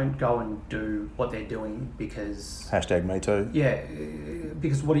lunch. Don't go and do what they're doing, because #me too. Yeah,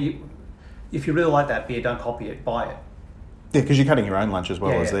 because if you really like that beer, don't copy it, buy it. Yeah, because you're cutting your own lunch as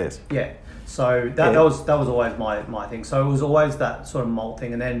well as theirs. Yeah. So that was always my thing. So it was always that sort of malt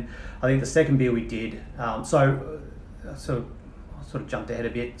thing, and then I think the second beer we did. So I sort of jumped ahead a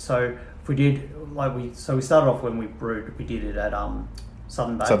bit. So if we did we started off when we brewed. We did it at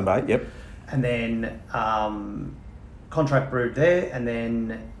Southern Bay. Southern Bay, yep. And then contract brewed there, and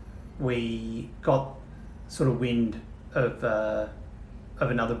then we got sort of wind of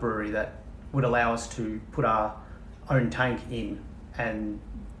another brewery that would allow us to put our own tank in and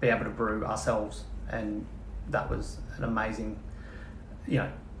be able to brew ourselves, and that was an amazing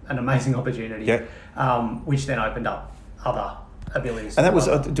opportunity. Yeah. Which then opened up other abilities. And that was,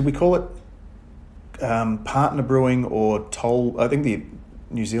 did we call it partner brewing or toll? I think the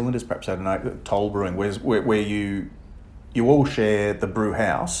New Zealanders perhaps had toll brewing, where you all share the brew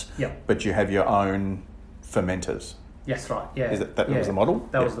house, but you have your own fermenters. Yes, right. Yeah. That was the model?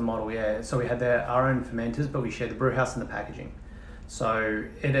 That was the model, yeah. So we had our own fermenters, but we shared the brew house and the packaging. So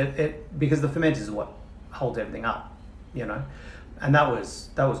it because the fermenters is what holds everything up, and that was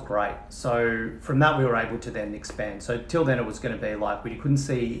great. So from that we were able to then expand. So till then it was going to be like we couldn't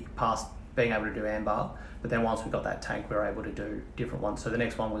see past being able to do amber, but then once we got that tank we were able to do different ones. So the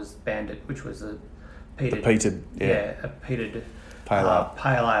next one was Bandit, which was a peated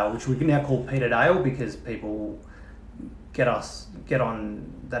pale ale, which we can now call peated ale, because people get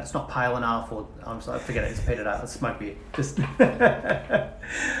on that it's not pale enough, or I'm sorry, forget it, it's peated ale, it's smoke beer. Just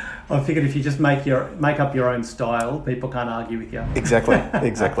I figured if you just make up your own style, people can't argue with you. Exactly.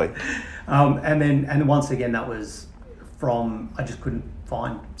 And then once again that was from, I just couldn't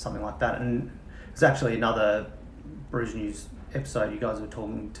find something like that, and it's actually another Brews News episode. You guys were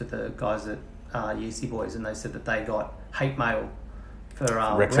talking to the guys at Yeasty Boys, and they said that they got hate mail for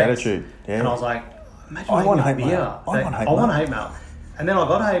Rex Attitude. Yeah. And I was like, imagine I want hate beer. mail. I want hate mail. And then I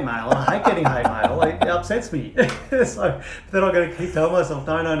got hate mail, and I hate getting hate mail. It upsets me. So then I got to keep telling myself,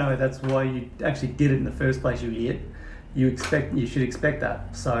 no, that's why you actually did it in the first place, you idiot. You should expect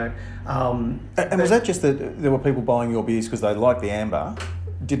that. So, and was that just that there were people buying your beers because they liked the amber,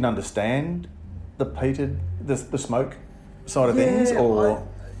 didn't understand the peated, the smoke side of things, or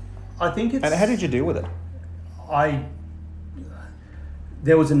I think it's. And how did you deal with it?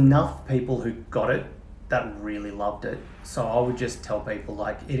 There was enough people who got it that really loved it. So I would just tell people,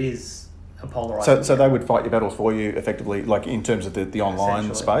 like, it is a polarizing. So they would fight your battles for you effectively, like in terms of the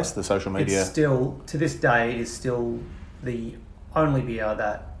online space, the social media. It's still, to this day, is still the only beer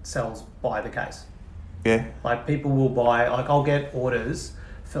that sells by the case. Yeah. Like, people will buy, like, I'll get orders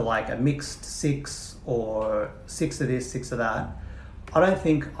for like a mixed 6 or 6 of this, 6 of that. I don't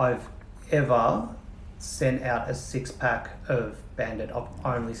think I've ever sent out a 6-pack of Bandit. I've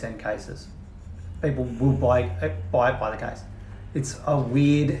only sent cases. People will buy it by the case. It's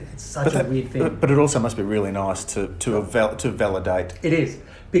such a weird thing. But it also must be really nice to validate. It is,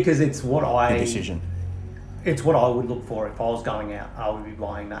 because it's what the decision. It's what I would look for if I was going out. I would be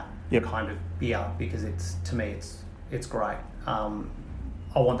buying that Yep. kind of beer, because to me it's great.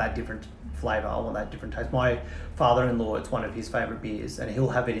 I want that different flavour. I want that different taste. My father-in-law, it's one of his favourite beers, and he'll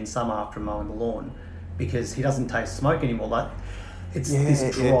have it in summer after mowing the lawn, because he doesn't taste smoke anymore. Like, it's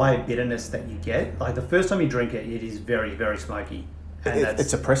this dry bitterness that you get. Like, the first time you drink it, it is very, very smoky. And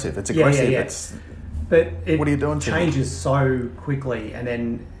It's oppressive. It's aggressive. Yeah. But it what are you doing to changes so quickly. And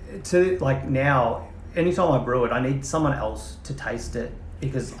then now, anytime I brew it, I need someone else to taste it,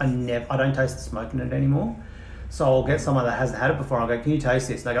 because I don't taste the smoke in it anymore. So I'll get someone that hasn't had it before, and I'll go, can you taste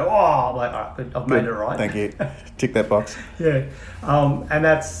this? And they go, oh, I'm like, all right, good, I've made it right. Thank you. Tick that box. Yeah. And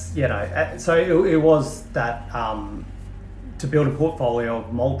that's, so it was that, to build a portfolio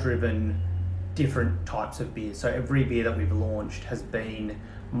of malt-driven, different types of beers. So every beer that we've launched has been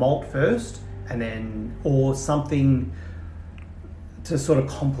malt first, and then, or something to sort of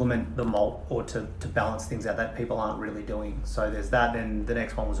complement the malt, or to balance things out that people aren't really doing. So there's that. Then the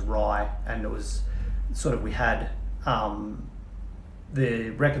next one was rye, and it was sort of, we had the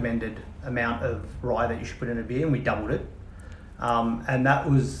recommended amount of rye that you should put in a beer, and we doubled it. And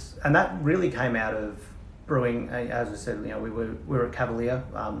that really came out of brewing. As I said, we were at Cavalier.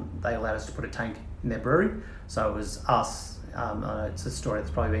 They allowed us to put a tank in their brewery, so it was us. I know it's a story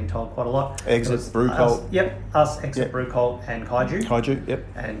that's probably been told quite a lot. Exit, Brew Cult. Us, Exit, Yep. Brew Cult, and Kaiju. Kaiju, yep.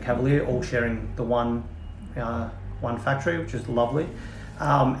 And Cavalier, all sharing the one factory, which is lovely.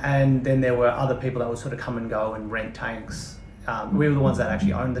 And then there were other people that would sort of come and go and rent tanks. We were the ones that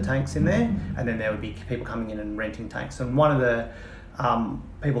actually owned the tanks in there, and then there would be people coming in and renting tanks. And one of the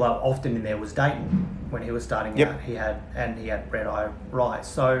people that were often in there was Dayton. When he was starting out, he had red eye rye.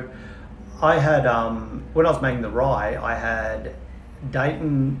 So I had, when I was making the rye, I had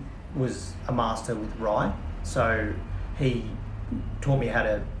Dayton was a master with rye, so he taught me how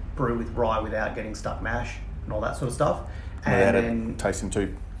to brew with rye without getting stuck mash and all that sort of stuff. And then tasting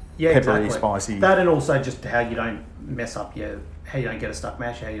too peppery, spicy. That, and also just how you don't mess up how you don't get a stuck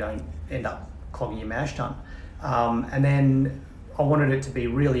mash, how you don't end up clogging your mash tun. And then I wanted it to be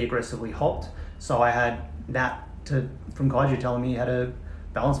really aggressively hopped, so I had Nat from Kaiju telling me how to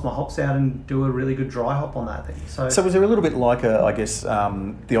balance my hops out and do a really good dry hop on that thing. So was there a little bit like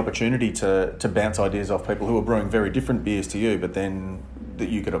the opportunity to bounce ideas off people who are brewing very different beers to you, but then that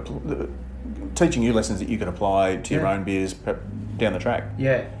you could teaching you lessons that you could apply to your own beers down the track?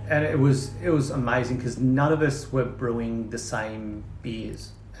 Yeah, and it was amazing, because none of us were brewing the same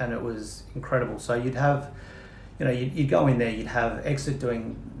beers, and it was incredible. So you'd have, you'd go in there, you'd have Exit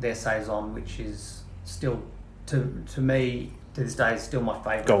doing their Saison, which is still, to me, to this day, is still my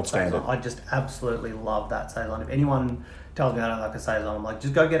favourite. Gold standard. Saison. I just absolutely love that Saison. If anyone tells me I don't like a Saison, I'm like,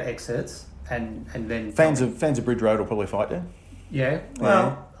 just go get Exits, and then... Fans of Bridge Road will probably fight you. Yeah,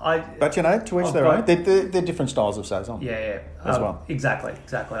 well... But to each their own. They're different styles of Saison. Yeah. As well. Exactly.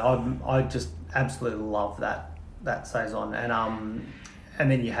 I just absolutely love that Saison, and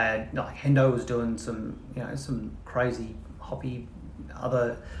then you had Hendo was doing some crazy hoppy,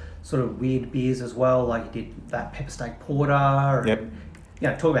 other sort of weird beers as well. Like, he did that pepper steak porter. And,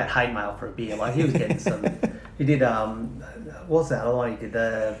 talk about hate mail for a beer. Like, he was getting some. He did what's that other one? He did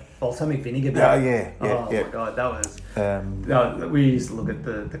the balsamic vinegar beer. Oh my god, that was. We used to look at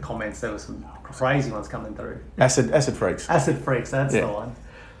the comments. There were some crazy ones coming through. Acid Freaks. Acid Freaks. That's the one.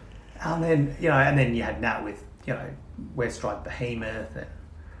 And then you had Nat with West Stripe Behemoth and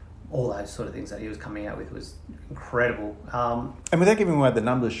all those sort of things that he was coming out with was incredible. And without giving away the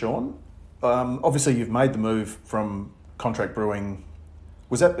numbers, Sean, obviously you've made the move from contract brewing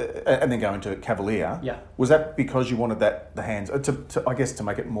Was that, and then going to Cavalier? Yeah. Was that because you wanted the hands, to I guess, to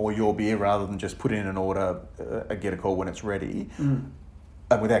make it more your beer rather than just put in an order, get a call when it's ready, and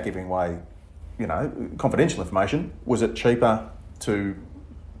without giving away, confidential information? Was it cheaper to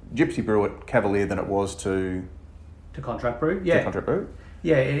Gypsy brew at Cavalier than it was to contract brew? Yeah. To contract brew?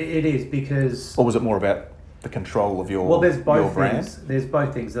 Yeah, it is because. Or was it more about the control of your Well, there's both brand? things. There's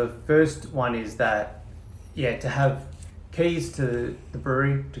both things. The first one is that, to have keys to the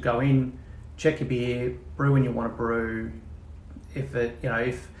brewery, to go in, check your beer, brew when you want to brew.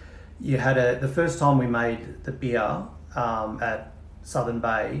 If you had the first time we made the beer at Southern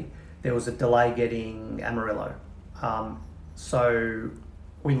Bay, there was a delay getting Amarillo. So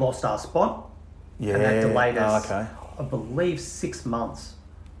we lost our spot. Yeah. And that delayed us, okay. I believe 6 months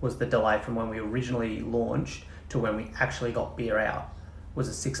was the delay from when we originally launched to when we actually got beer out. Was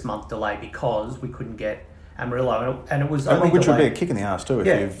a 6 month delay because we couldn't get Amarillo, and it was only which would be a delayed. kick in the arse too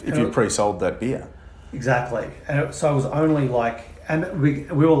if you've pre-sold that beer. Exactly, and so it was only and we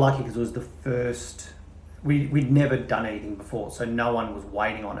were lucky because it was the first. We'd never done anything before, so no one was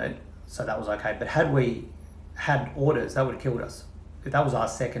waiting on it, so that was okay. But had we had orders, that would have killed us. If that was our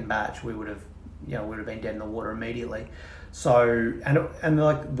second batch, we would have been dead in the water immediately. So and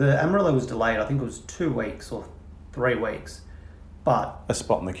the Amarillo was delayed. I think it was 2 weeks or 3 weeks. But a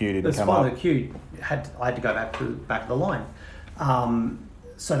spot in the queue didn't come up. The spot in the queue I had to go back to the line.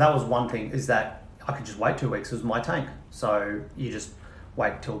 So that was one thing, is that I could just wait 2 weeks. It was my tank. So you just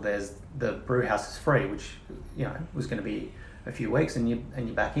wait till the brew house is free, which was going to be a few weeks, and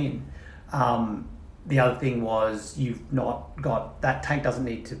you're back in. The other thing was you've not got that tank doesn't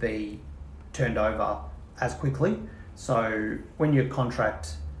need to be turned over as quickly. So when you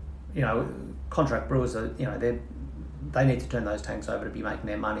contract brewers are they need to turn those tanks over to be making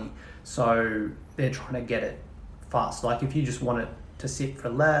their money. So they're trying to get it fast. Like if you just want it to sit for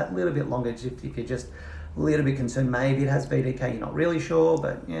a little bit longer, if you're just a little bit concerned, maybe it has VDK, you're not really sure,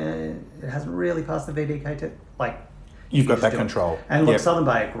 but it hasn't really passed the VDK test. You've got that control. And look, Southern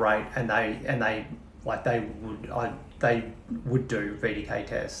Bay are great, and they would do VDK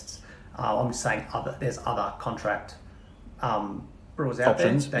tests. I'm just saying there's other contract brewers out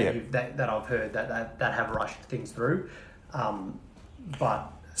options, there that I've heard that have rushed things through.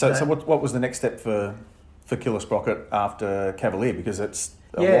 But so what was the next step for Killer Sprocket after Cavalier? Because it's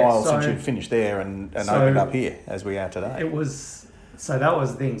a while since you finished there and opened up here as we are today. That was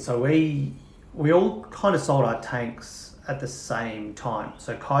the thing. So we all kind of sold our tanks at the same time.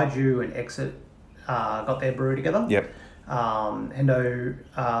 So Kaiju and Exit got their brewery together. Yep. Hendo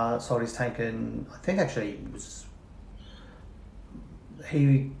sold his tank, and I think actually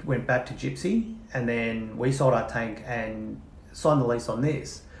he went back to Gypsy, and then we sold our tank and signed the lease on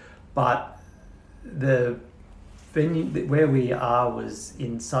this. But the venue where we are was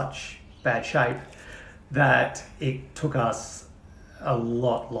in such bad shape that it took us a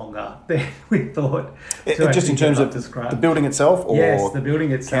lot longer than we thought. Just in terms of the building itself, or yes, the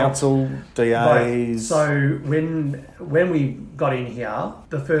building itself, council, DAs. So when we got in here,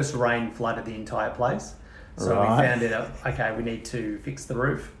 the first rain flooded the entire place. So we found out, okay, we need to fix the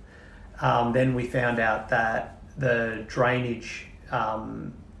roof. Then we found out that the drainage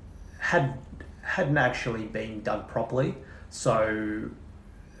hadn't actually been dug properly. So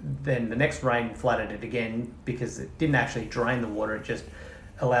then the next rain flooded it again because it didn't actually drain the water. It just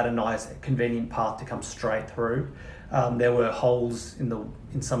allowed a nice, convenient path to come straight through. There were holes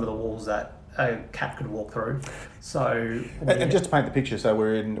in some of the walls that a cat could walk through. So and just to paint the picture, so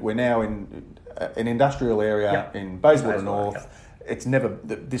we're now in an industrial area in Bayswater North. It's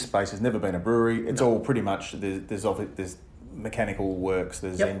this space has never been a brewery. It's all pretty much there's mechanical works,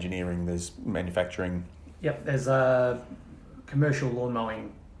 there's engineering, there's manufacturing. Yep, there's a commercial lawn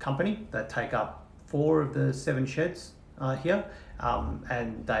mowing company that take up 4 of the 7 sheds here,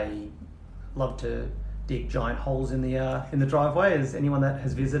 and they love to dig giant holes in the driveway, as anyone that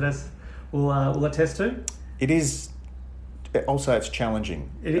has visited us will attest to. It is. Also, it's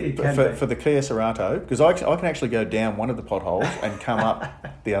challenging it can be. For the Kia Cerato, because I can actually go down one of the potholes and come up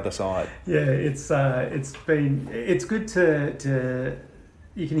the other side. Yeah, it's good to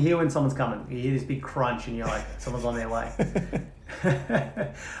you can hear when someone's coming. You hear this big crunch and you're like, someone's on their way.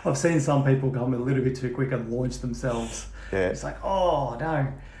 I've seen some people come a little bit too quick and launch themselves. Yeah. It's like, oh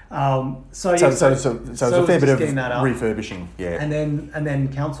no. So it's a fair bit of refurbishing. Yeah. And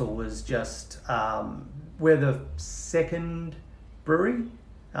then council was just we're the second brewery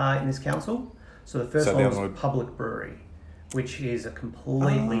in this council. So the first one was Public Brewery, which is a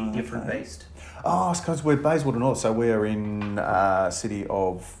completely different beast. Oh, it's because we're Bayswater North, so we're in city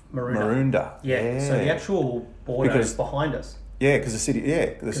of Maroondah. Yeah, so the actual border is behind us. Yeah, because the city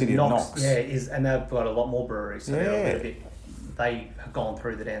of Knox. Yeah, and they've got a lot more breweries, so Yeah. they have gone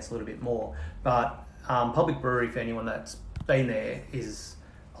through the dance a little bit more. But public brewery, for anyone that's been there, is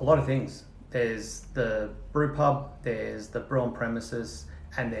a lot of things. There's the brew pub, there's the brew on premises,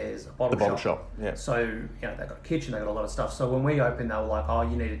 and there's a bottle shop. Yeah. So, you know, they've got a kitchen, they've got a lot of stuff. So when we opened, they were like, oh,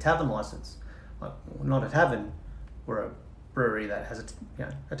 you need a tavern license. Like, we're not a tavern, we're a brewery that has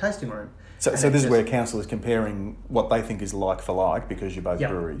a tasting room. So this is where council is comparing what they think is like for like, because you're both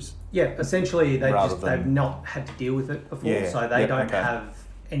breweries. Yeah, essentially they've not had to deal with it before, Yeah, so they don't okay. have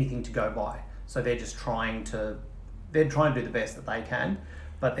anything to go by. So they're just trying to do the best that they can,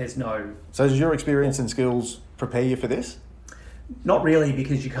 but there's no... So does your experience and skills prepare you for this? Not really,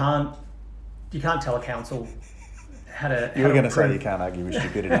 because you can't tell a council how to... You were going to say you can't argue with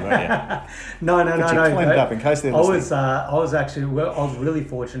stupidity, weren't you? No. But you cleaned it up in case they're listening. I was really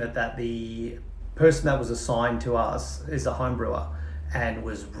fortunate that the person that was assigned to us is a home brewer and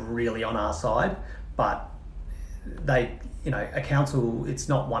was really on our side, but they, a council, it's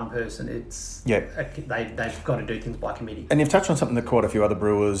not one person, it's they've got to do things by committee. And you've touched on something that quite a few other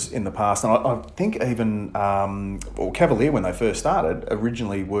brewers in the past, and I think even Cavalier, when they first started,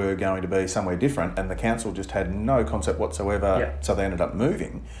 originally were going to be somewhere different, and the council just had no concept whatsoever, so they ended up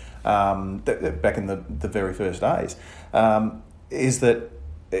moving back in the very first days. Is that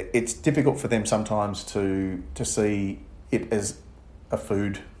it's difficult for them sometimes to see it as a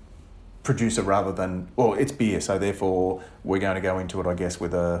food producer rather than, well, it's beer, so therefore we're going to go into it, I guess,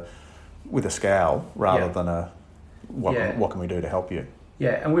 with a scowl rather than what can we do to help you?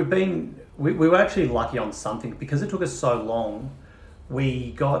 Yeah, and we were actually lucky on something, because it took us so long.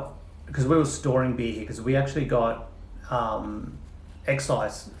 Because we were storing beer here, because we actually got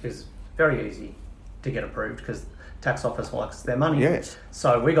excise is very easy to get approved, because tax office likes their money. Yes.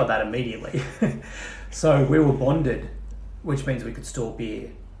 So we got that immediately. So we were bonded, which means we could store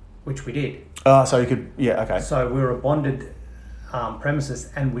beer, which we did. So you could, okay. So we were a bonded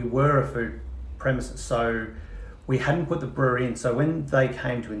premises, and we were a food premises. So we hadn't put the brewery in. So when they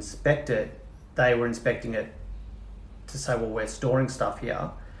came to inspect it, they were inspecting it to say, well, we're storing stuff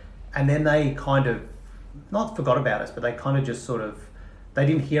here. And then they kind of, not forgot about us, but they kind of just sort of, they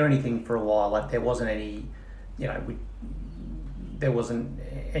didn't hear anything for a while. Like there wasn't any, there wasn't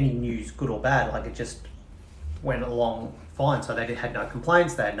any news, good or bad. Like it just went along fine. So they had no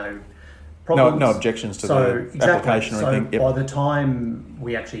complaints, they had no problems. No objections to the application or anything. By the time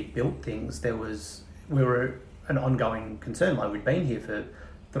we actually built things, we were an ongoing concern. Like we'd been here for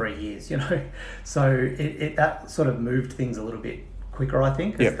 3 years, So that sort of moved things a little bit quicker, I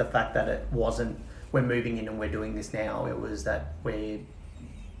think. Because the fact that it wasn't, we're moving in and we're doing this now, it was that we've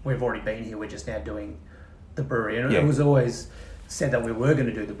already been here, we're just now doing the brewery. And it was always said that we were going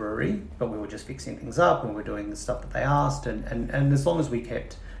to do the brewery, but we were just fixing things up and we were doing the stuff that they asked, and as long as we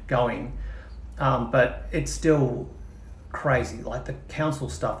kept going. But it's still crazy. Like the council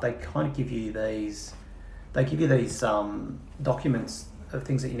stuff, they kind of give you these documents of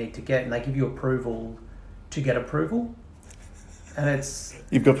things that you need to get, and they give you approval to get approval. And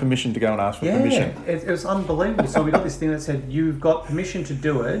you've got permission to go and ask for permission. It was unbelievable. So we got this thing that said, you've got permission to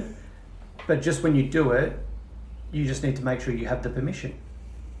do it, but just when you do it, you just need to make sure you have the permission.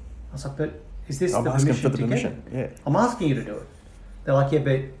 I was like, but is this the permission to get it? Yeah. I'm asking you to do it. They're like, yeah,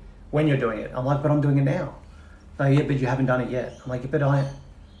 but when you're doing it. I'm like, but I'm doing it now. No, yeah, but you haven't done it yet. I'm like, but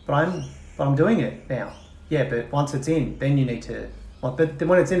I'm doing it now. Yeah, but once it's in, then you need to. Like, but then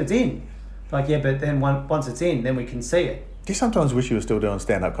when it's in, it's in. Like, yeah, but then once it's in, then we can see it. Do you sometimes wish you were still doing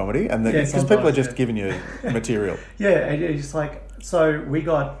stand-up comedy? And because people are just giving you material. Yeah, and it's just like, so we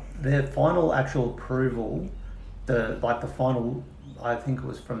got the final actual approval, the final, I think it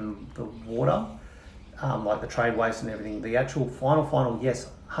was from the water, like the trade waste and everything. The actual final, yes,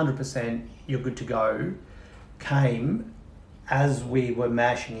 100%, you're good to go, came as we were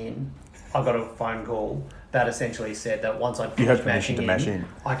mashing in. I got a phone call that essentially said that once I finished mashing in,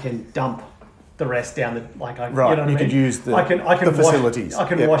 I can dump the rest down the, like, you know what I mean? Could use the facilities. I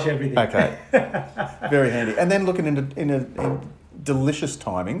can wash everything. Okay. Very handy. And then looking in delicious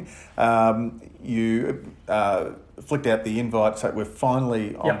timing, you flicked out the invite, so we're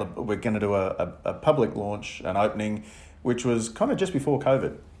finally we're going to do a public launch, an opening, which was kind of just before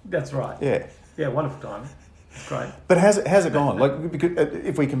COVID. That's right. Yeah, wonderful time. It's great. But how's it gone? Like, because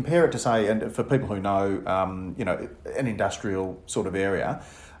if we compare it to, say, and for people who know, an industrial sort of area,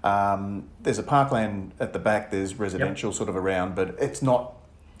 there's a parkland at the back, there's residential sort of around, but it's not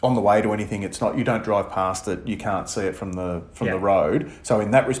on the way to anything. It's not, you don't drive past it, you can't see it from the road. So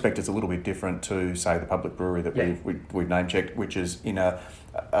in that respect, it's a little bit different to, say, the public brewery that we've name checked, which is in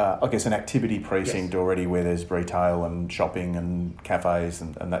I guess an activity precinct already, where there's retail and shopping and cafes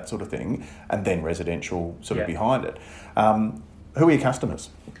and that sort of thing, and then residential sort of behind it. Who are your customers?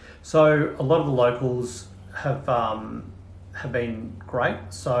 So a lot of the locals have been great.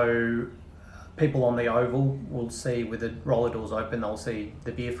 So people on the Oval will see, with the roller doors open, they'll see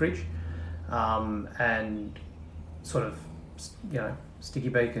the beer fridge, and sort of, Sticky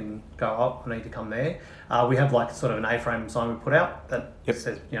Beak and go, oh, I need to come there. We have like sort of an A-frame sign we put out that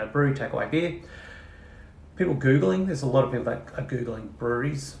says, brewery, takeaway beer. People Googling, there's a lot of people that are Googling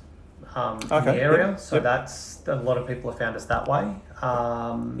breweries in the area. So that's, a lot of people have found us that way.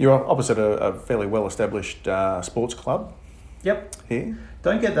 You're opposite a fairly well-established sports club. Yep. Here.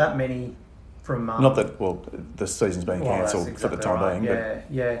 Don't get that many from... Not that, the season's been cancelled for the time being.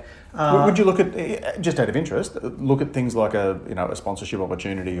 Yeah. Would you look at, just out of interest, look at things like a sponsorship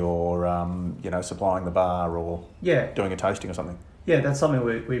opportunity, or supplying the bar, or doing a tasting or something? Yeah, that's something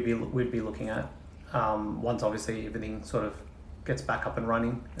we'd be looking at once obviously everything sort of gets back up and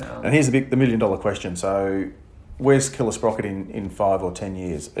running. And here's the $1 million question. So, where's Killer Sprocket in 5 or 10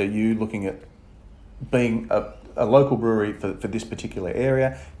 years? Are you looking at being a local brewery for this particular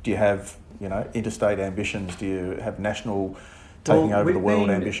area? Do you have interstate ambitions? Do you have national taking over the world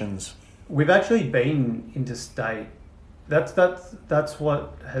ambitions? We've actually been interstate. That's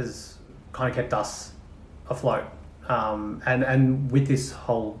what has kind of kept us afloat. And with this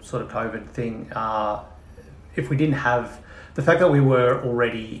whole sort of COVID thing, if we didn't have the fact that we were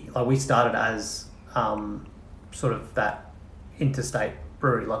already, we started as sort of that interstate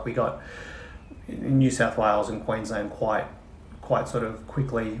brewery, we got in New South Wales and Queensland quite sort of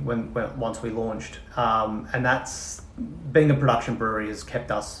quickly when once we launched, and that's, being a production brewery has kept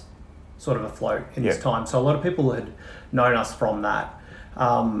us sort of afloat in this time. So a lot of people had known us from that.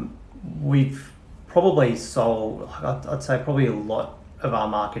 We've probably sold, I'd say probably a lot of our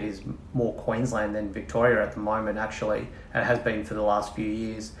market is more Queensland than Victoria at the moment, actually, and it has been for the last few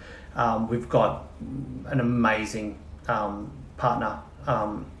years. We've got an amazing partner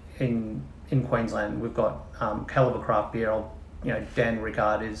in Queensland. We've got Calibre Craft Beer. Dan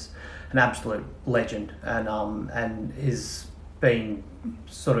Rickard is an absolute legend, and has been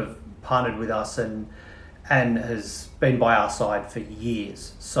sort of partnered with us and has been by our side for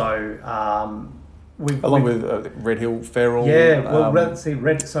years. So along with Red Hill Feral. Yeah, well,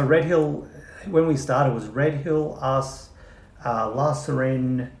 Red Hill, when we started, was Red Hill, us, La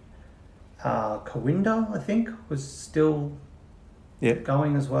Serene, Kawinda, I think, was still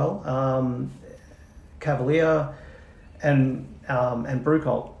going as well. Cavalier and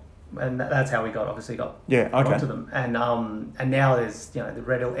Brewcult, and that's how we got to them. And now there's the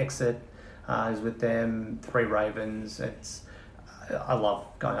Red Hill Exit is with them, Three Ravens. I love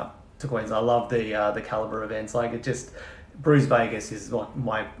going up to Queensland. I love the Calibre events. Brews Vegas is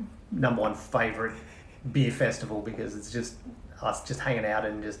my number one favourite beer festival, because it's just us just hanging out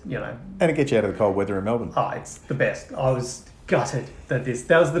and just And it gets you out of the cold weather in Melbourne. Oh, it's the best. I was gutted that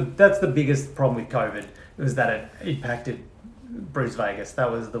that's the biggest problem with COVID, was that it impacted Brews Vegas. That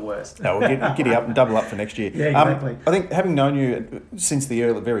was the worst. No, we'll giddy up and double up for next year. Yeah, exactly. I think, having known you since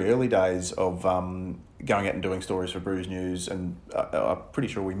the very early days of going out and doing stories for Brews News, and I'm pretty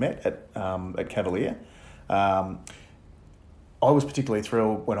sure we met at Cavalier. I was particularly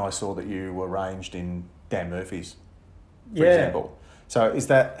thrilled when I saw that you were ranged in Dan Murphy's, for example. So is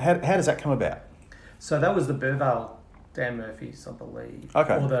that how does that come about? So that was the Burvale Dan Murphy's, I believe.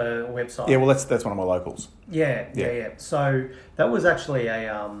 Okay. Or the website. Yeah, well, that's one of my locals. Yeah. So that was actually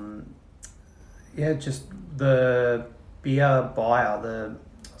just the beer buyer, the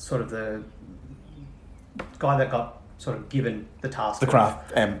guy that got sort of given the task. The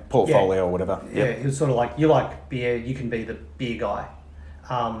craft and portfolio or whatever. Yeah, he was sort of like, you like beer, you can be the beer guy.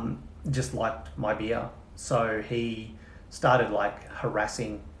 Just liked my beer. So he started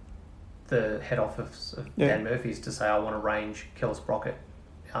harassing the head office of Dan Murphy's to say, I want to range Killer Sprocket.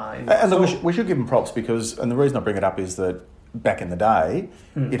 And look, we should give him props, because, and the reason I bring it up is that back in the day,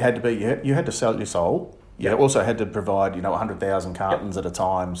 it had to be, you had to sell your soul. You also had to provide, 100,000 cartons at a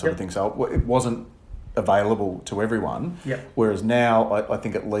time sort of thing. So it wasn't available to everyone. Whereas now, I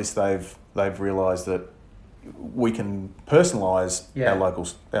think at least they've realised that we can personalise our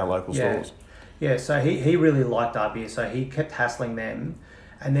local stores. Yeah, so he really liked our beer, so he kept hassling them.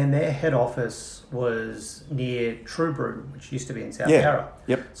 And then their head office was near True Brew, which used to be in South Yarra.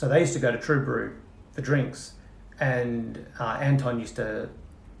 So they used to go to True Brew for drinks, and Anton used to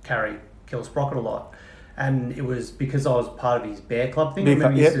carry Killer Sprocket a lot. And it was because I was part of his Bear Club thing. Bear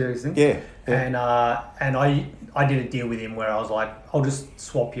Remember Club, he used yep. to do his thing? Yeah. And I did a deal with him where I was like, I'll just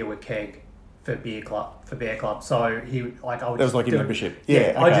swap you a keg for Bear Club. So he like I would. That was like your membership.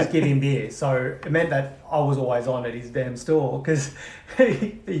 Yeah, I okay. just give him beer. So it meant that I was always on at his damn store because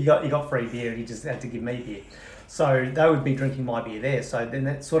he got free beer and he just had to give me beer. So they would be drinking my beer there. So then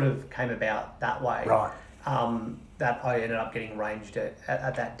that sort of came about that way. Right. That I ended up getting arranged at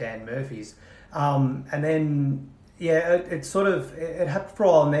that Dan Murphy's. And then, yeah, it happened for a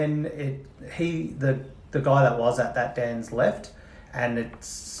while, and then the guy that was at that Dan's left, and it's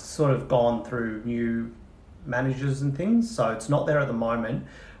sort of gone through new managers and things, so it's not there at the moment.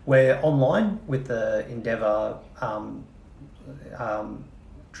 We're online with the Endeavour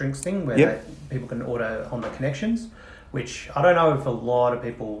drinks thing, where people can order on the connections, which I don't know if a lot of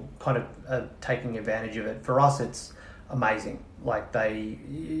people kind of are taking advantage of it. For us, it's amazing. Like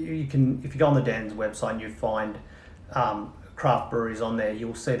you can, if you go on the Dan's website and you find craft breweries on there,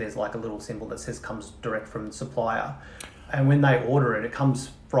 you'll see there's like a little symbol that says comes direct from the supplier, and when they order it, it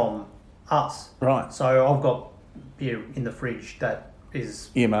comes from us. Right. So I've got beer in the fridge that is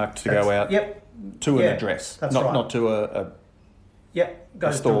earmarked to go out. Yep. To an address. That's not right. Not to a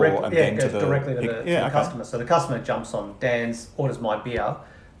goes store directly, and then goes to directly to the okay. customer. So the customer jumps on Dan's, orders my beer.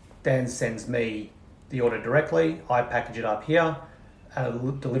 Dan sends me the order directly. I package it up here. A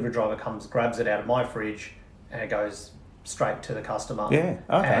delivery driver comes, grabs it out of my fridge, and it goes straight to the customer. Yeah.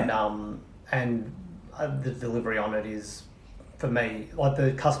 Okay. And the delivery on it is, for me, like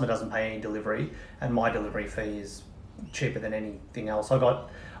the customer doesn't pay any delivery, and my delivery fee is cheaper than anything else.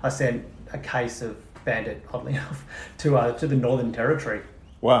 I sent a case of Bandit, oddly enough, to the Northern Territory.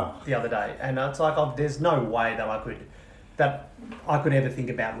 Wow. The other day, and it's like there's no way that I could ever think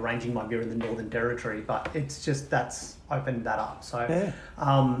about arranging my beer in the Northern Territory, but it's just that's opened that up. So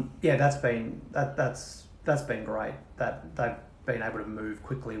that's been great that they've been able to move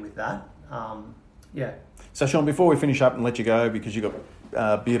quickly with that. So Sean, before we finish up and let you go, because you've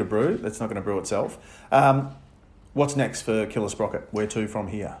got beer to brew, that's not going to brew itself. What's next for Killer Sprocket? Where to from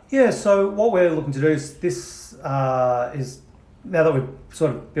here? Yeah, so what we're looking to do is this is, now that we've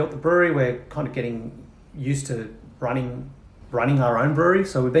sort of built the brewery, we're kind of getting used to running our own brewery.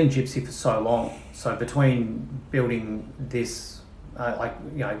 So we've been Gypsy for so long. So between building this,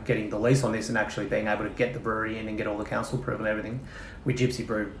 getting the lease on this and actually being able to get the brewery in and get all the council approval and everything, we Gypsy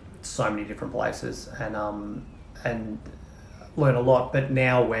brewed so many different places and learn a lot. But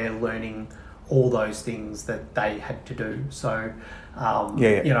now we're learning all those things that they had to do. So,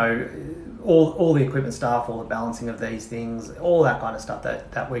 you know, all the equipment stuff, all the balancing of these things, all that kind of stuff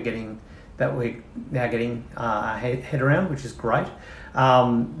that we're now getting our head around, which is great.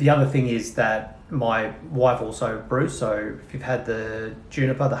 The other thing is that my wife also brews. So if you've had the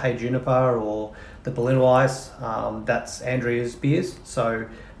Hey Juniper or the Berliner Weiss, that's Andrea's beers. So it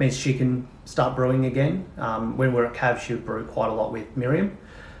means she can start brewing again. When we're at Cav, she would brew quite a lot with Miriam.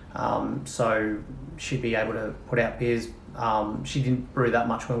 So she'd be able to put out beers. She didn't brew that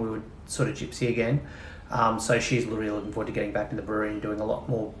much when we were sort of Gypsy again. So she's really looking forward to getting back in the brewery and doing a lot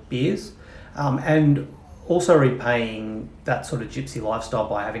more beers. And also repaying that sort of Gypsy lifestyle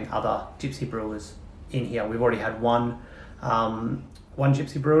by having other Gypsy brewers in here. We've already had one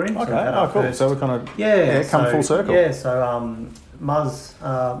Gypsy brewer in. Okay, cool. So we're kind of come full circle. Yeah, so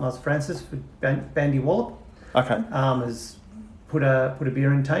Muzz Francis with Bandy Wallop. Okay. Has put a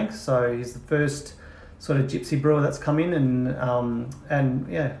beer in tanks. So he's the first sort of Gypsy brewer that's come in and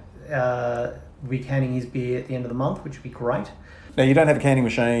we'll be canning his beer at the end of the month, which would be great. Now you don't have a canning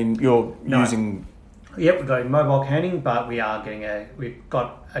machine. You're using. Yep, we've got mobile canning, but we've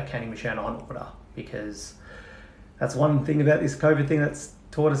got a canning machine on order because that's one thing about this COVID thing that's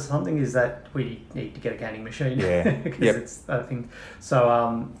taught us something is that we need to get a canning machine. Yeah. Because it's a thing.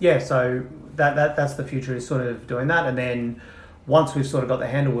 So so that's the future, is sort of doing that, and then once we've sort of got the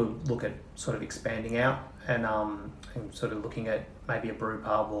handle, we'll look at sort of expanding out and sort of looking at maybe a brew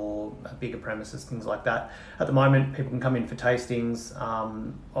pub or a bigger premises, things like that. At the moment, people can come in for tastings.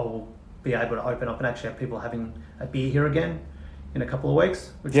 I'll be able to open up and actually have people having a beer here again in a couple of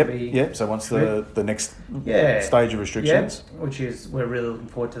weeks. Which will be So once the next stage of restrictions. We're really looking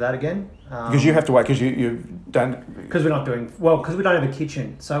forward to that again. Because you have to wait, because you don't... Because we don't have a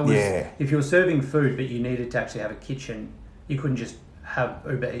kitchen. So if you were serving food but you needed to actually have a kitchen, you couldn't just have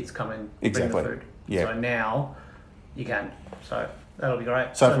Uber Eats come and bring the food. Yeah. So now you can. So that'll be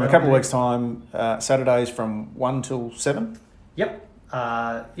great. So from a couple of weeks' time, Saturdays from 1 till 7? Yep.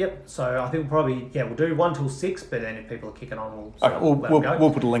 So I think we'll do 1 till 6, but then if people are kicking on,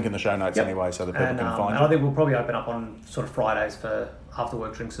 we'll put a link in the show notes anyway, so that people can find it. And I think we'll probably open up on sort of Fridays for after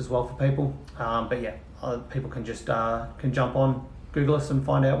work drinks as well for people. But yeah, people can just can jump on, Google us and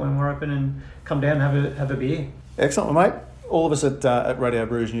find out when we're open and come down and have a beer. Excellent, mate. All of us at Radio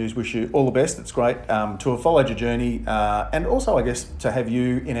Brews News wish you all the best. It's great to have followed your journey and also, I guess, to have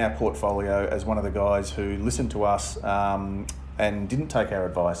you in our portfolio as one of the guys who listened to us and didn't take our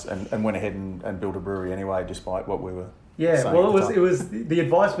advice and went ahead and built a brewery anyway, despite what we were saying. Well, it was the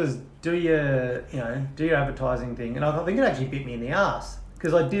advice was do your advertising thing, and I think it actually bit me in the ass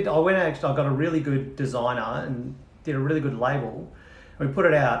because I got a really good designer and did a really good label. We put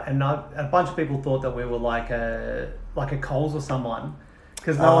it out, and a bunch of people thought that we were like a Coles or someone,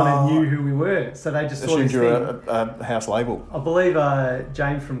 because no one knew who we were. So they just assumed you were a house label. I believe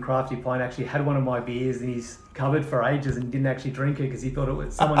James from Crafty Pine actually had one of my beers in his cupboard for ages and didn't actually drink it because he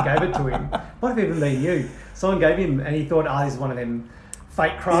thought someone gave it to him. Might have even been you. Someone gave him, and he thought, this is one of them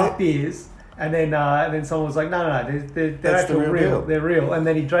fake craft beers. And then someone was like, no, they're actually real. They're real. And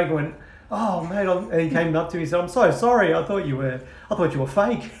then he drank and went, oh mate, and he came up to me and said, I'm so sorry, I thought you were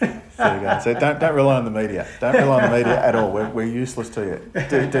fake. There you go. So don't rely on the media. Don't rely on the media at all. We're useless to you.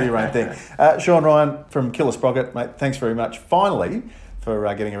 Do your own thing. Sean Ryan from Killer Sprocket, mate, thanks very much finally for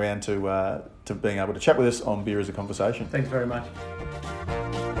getting around to being able to chat with us on Beer as a Conversation. Thanks very much.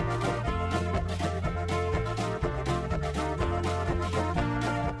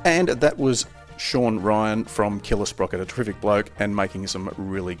 And that was Sean Ryan from Killer Sprocket, a terrific bloke and making some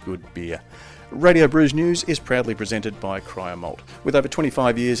really good beer. Radio Brews News is proudly presented by Cryer Malt. With over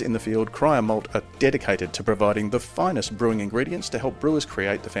 25 years in the field, Cryer Malt are dedicated to providing the finest brewing ingredients to help brewers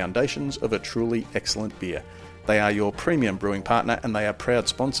create the foundations of a truly excellent beer. They are your premium brewing partner and they are proud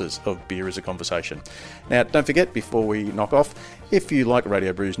sponsors of Beer as a Conversation. Now, don't forget, before we knock off, if you like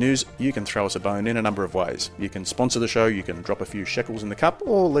Radio Brews News, you can throw us a bone in a number of ways. You can sponsor the show, you can drop a few shekels in the cup,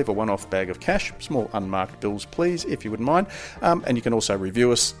 or leave a one-off bag of cash, small unmarked bills please, if you wouldn't mind. And you can also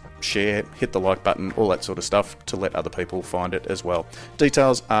review us, share, hit the like button, all that sort of stuff to let other people find it as well.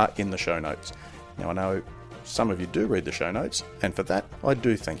 Details are in the show notes. Now, I know some of you do read the show notes, and for that, I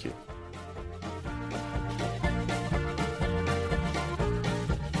do thank you.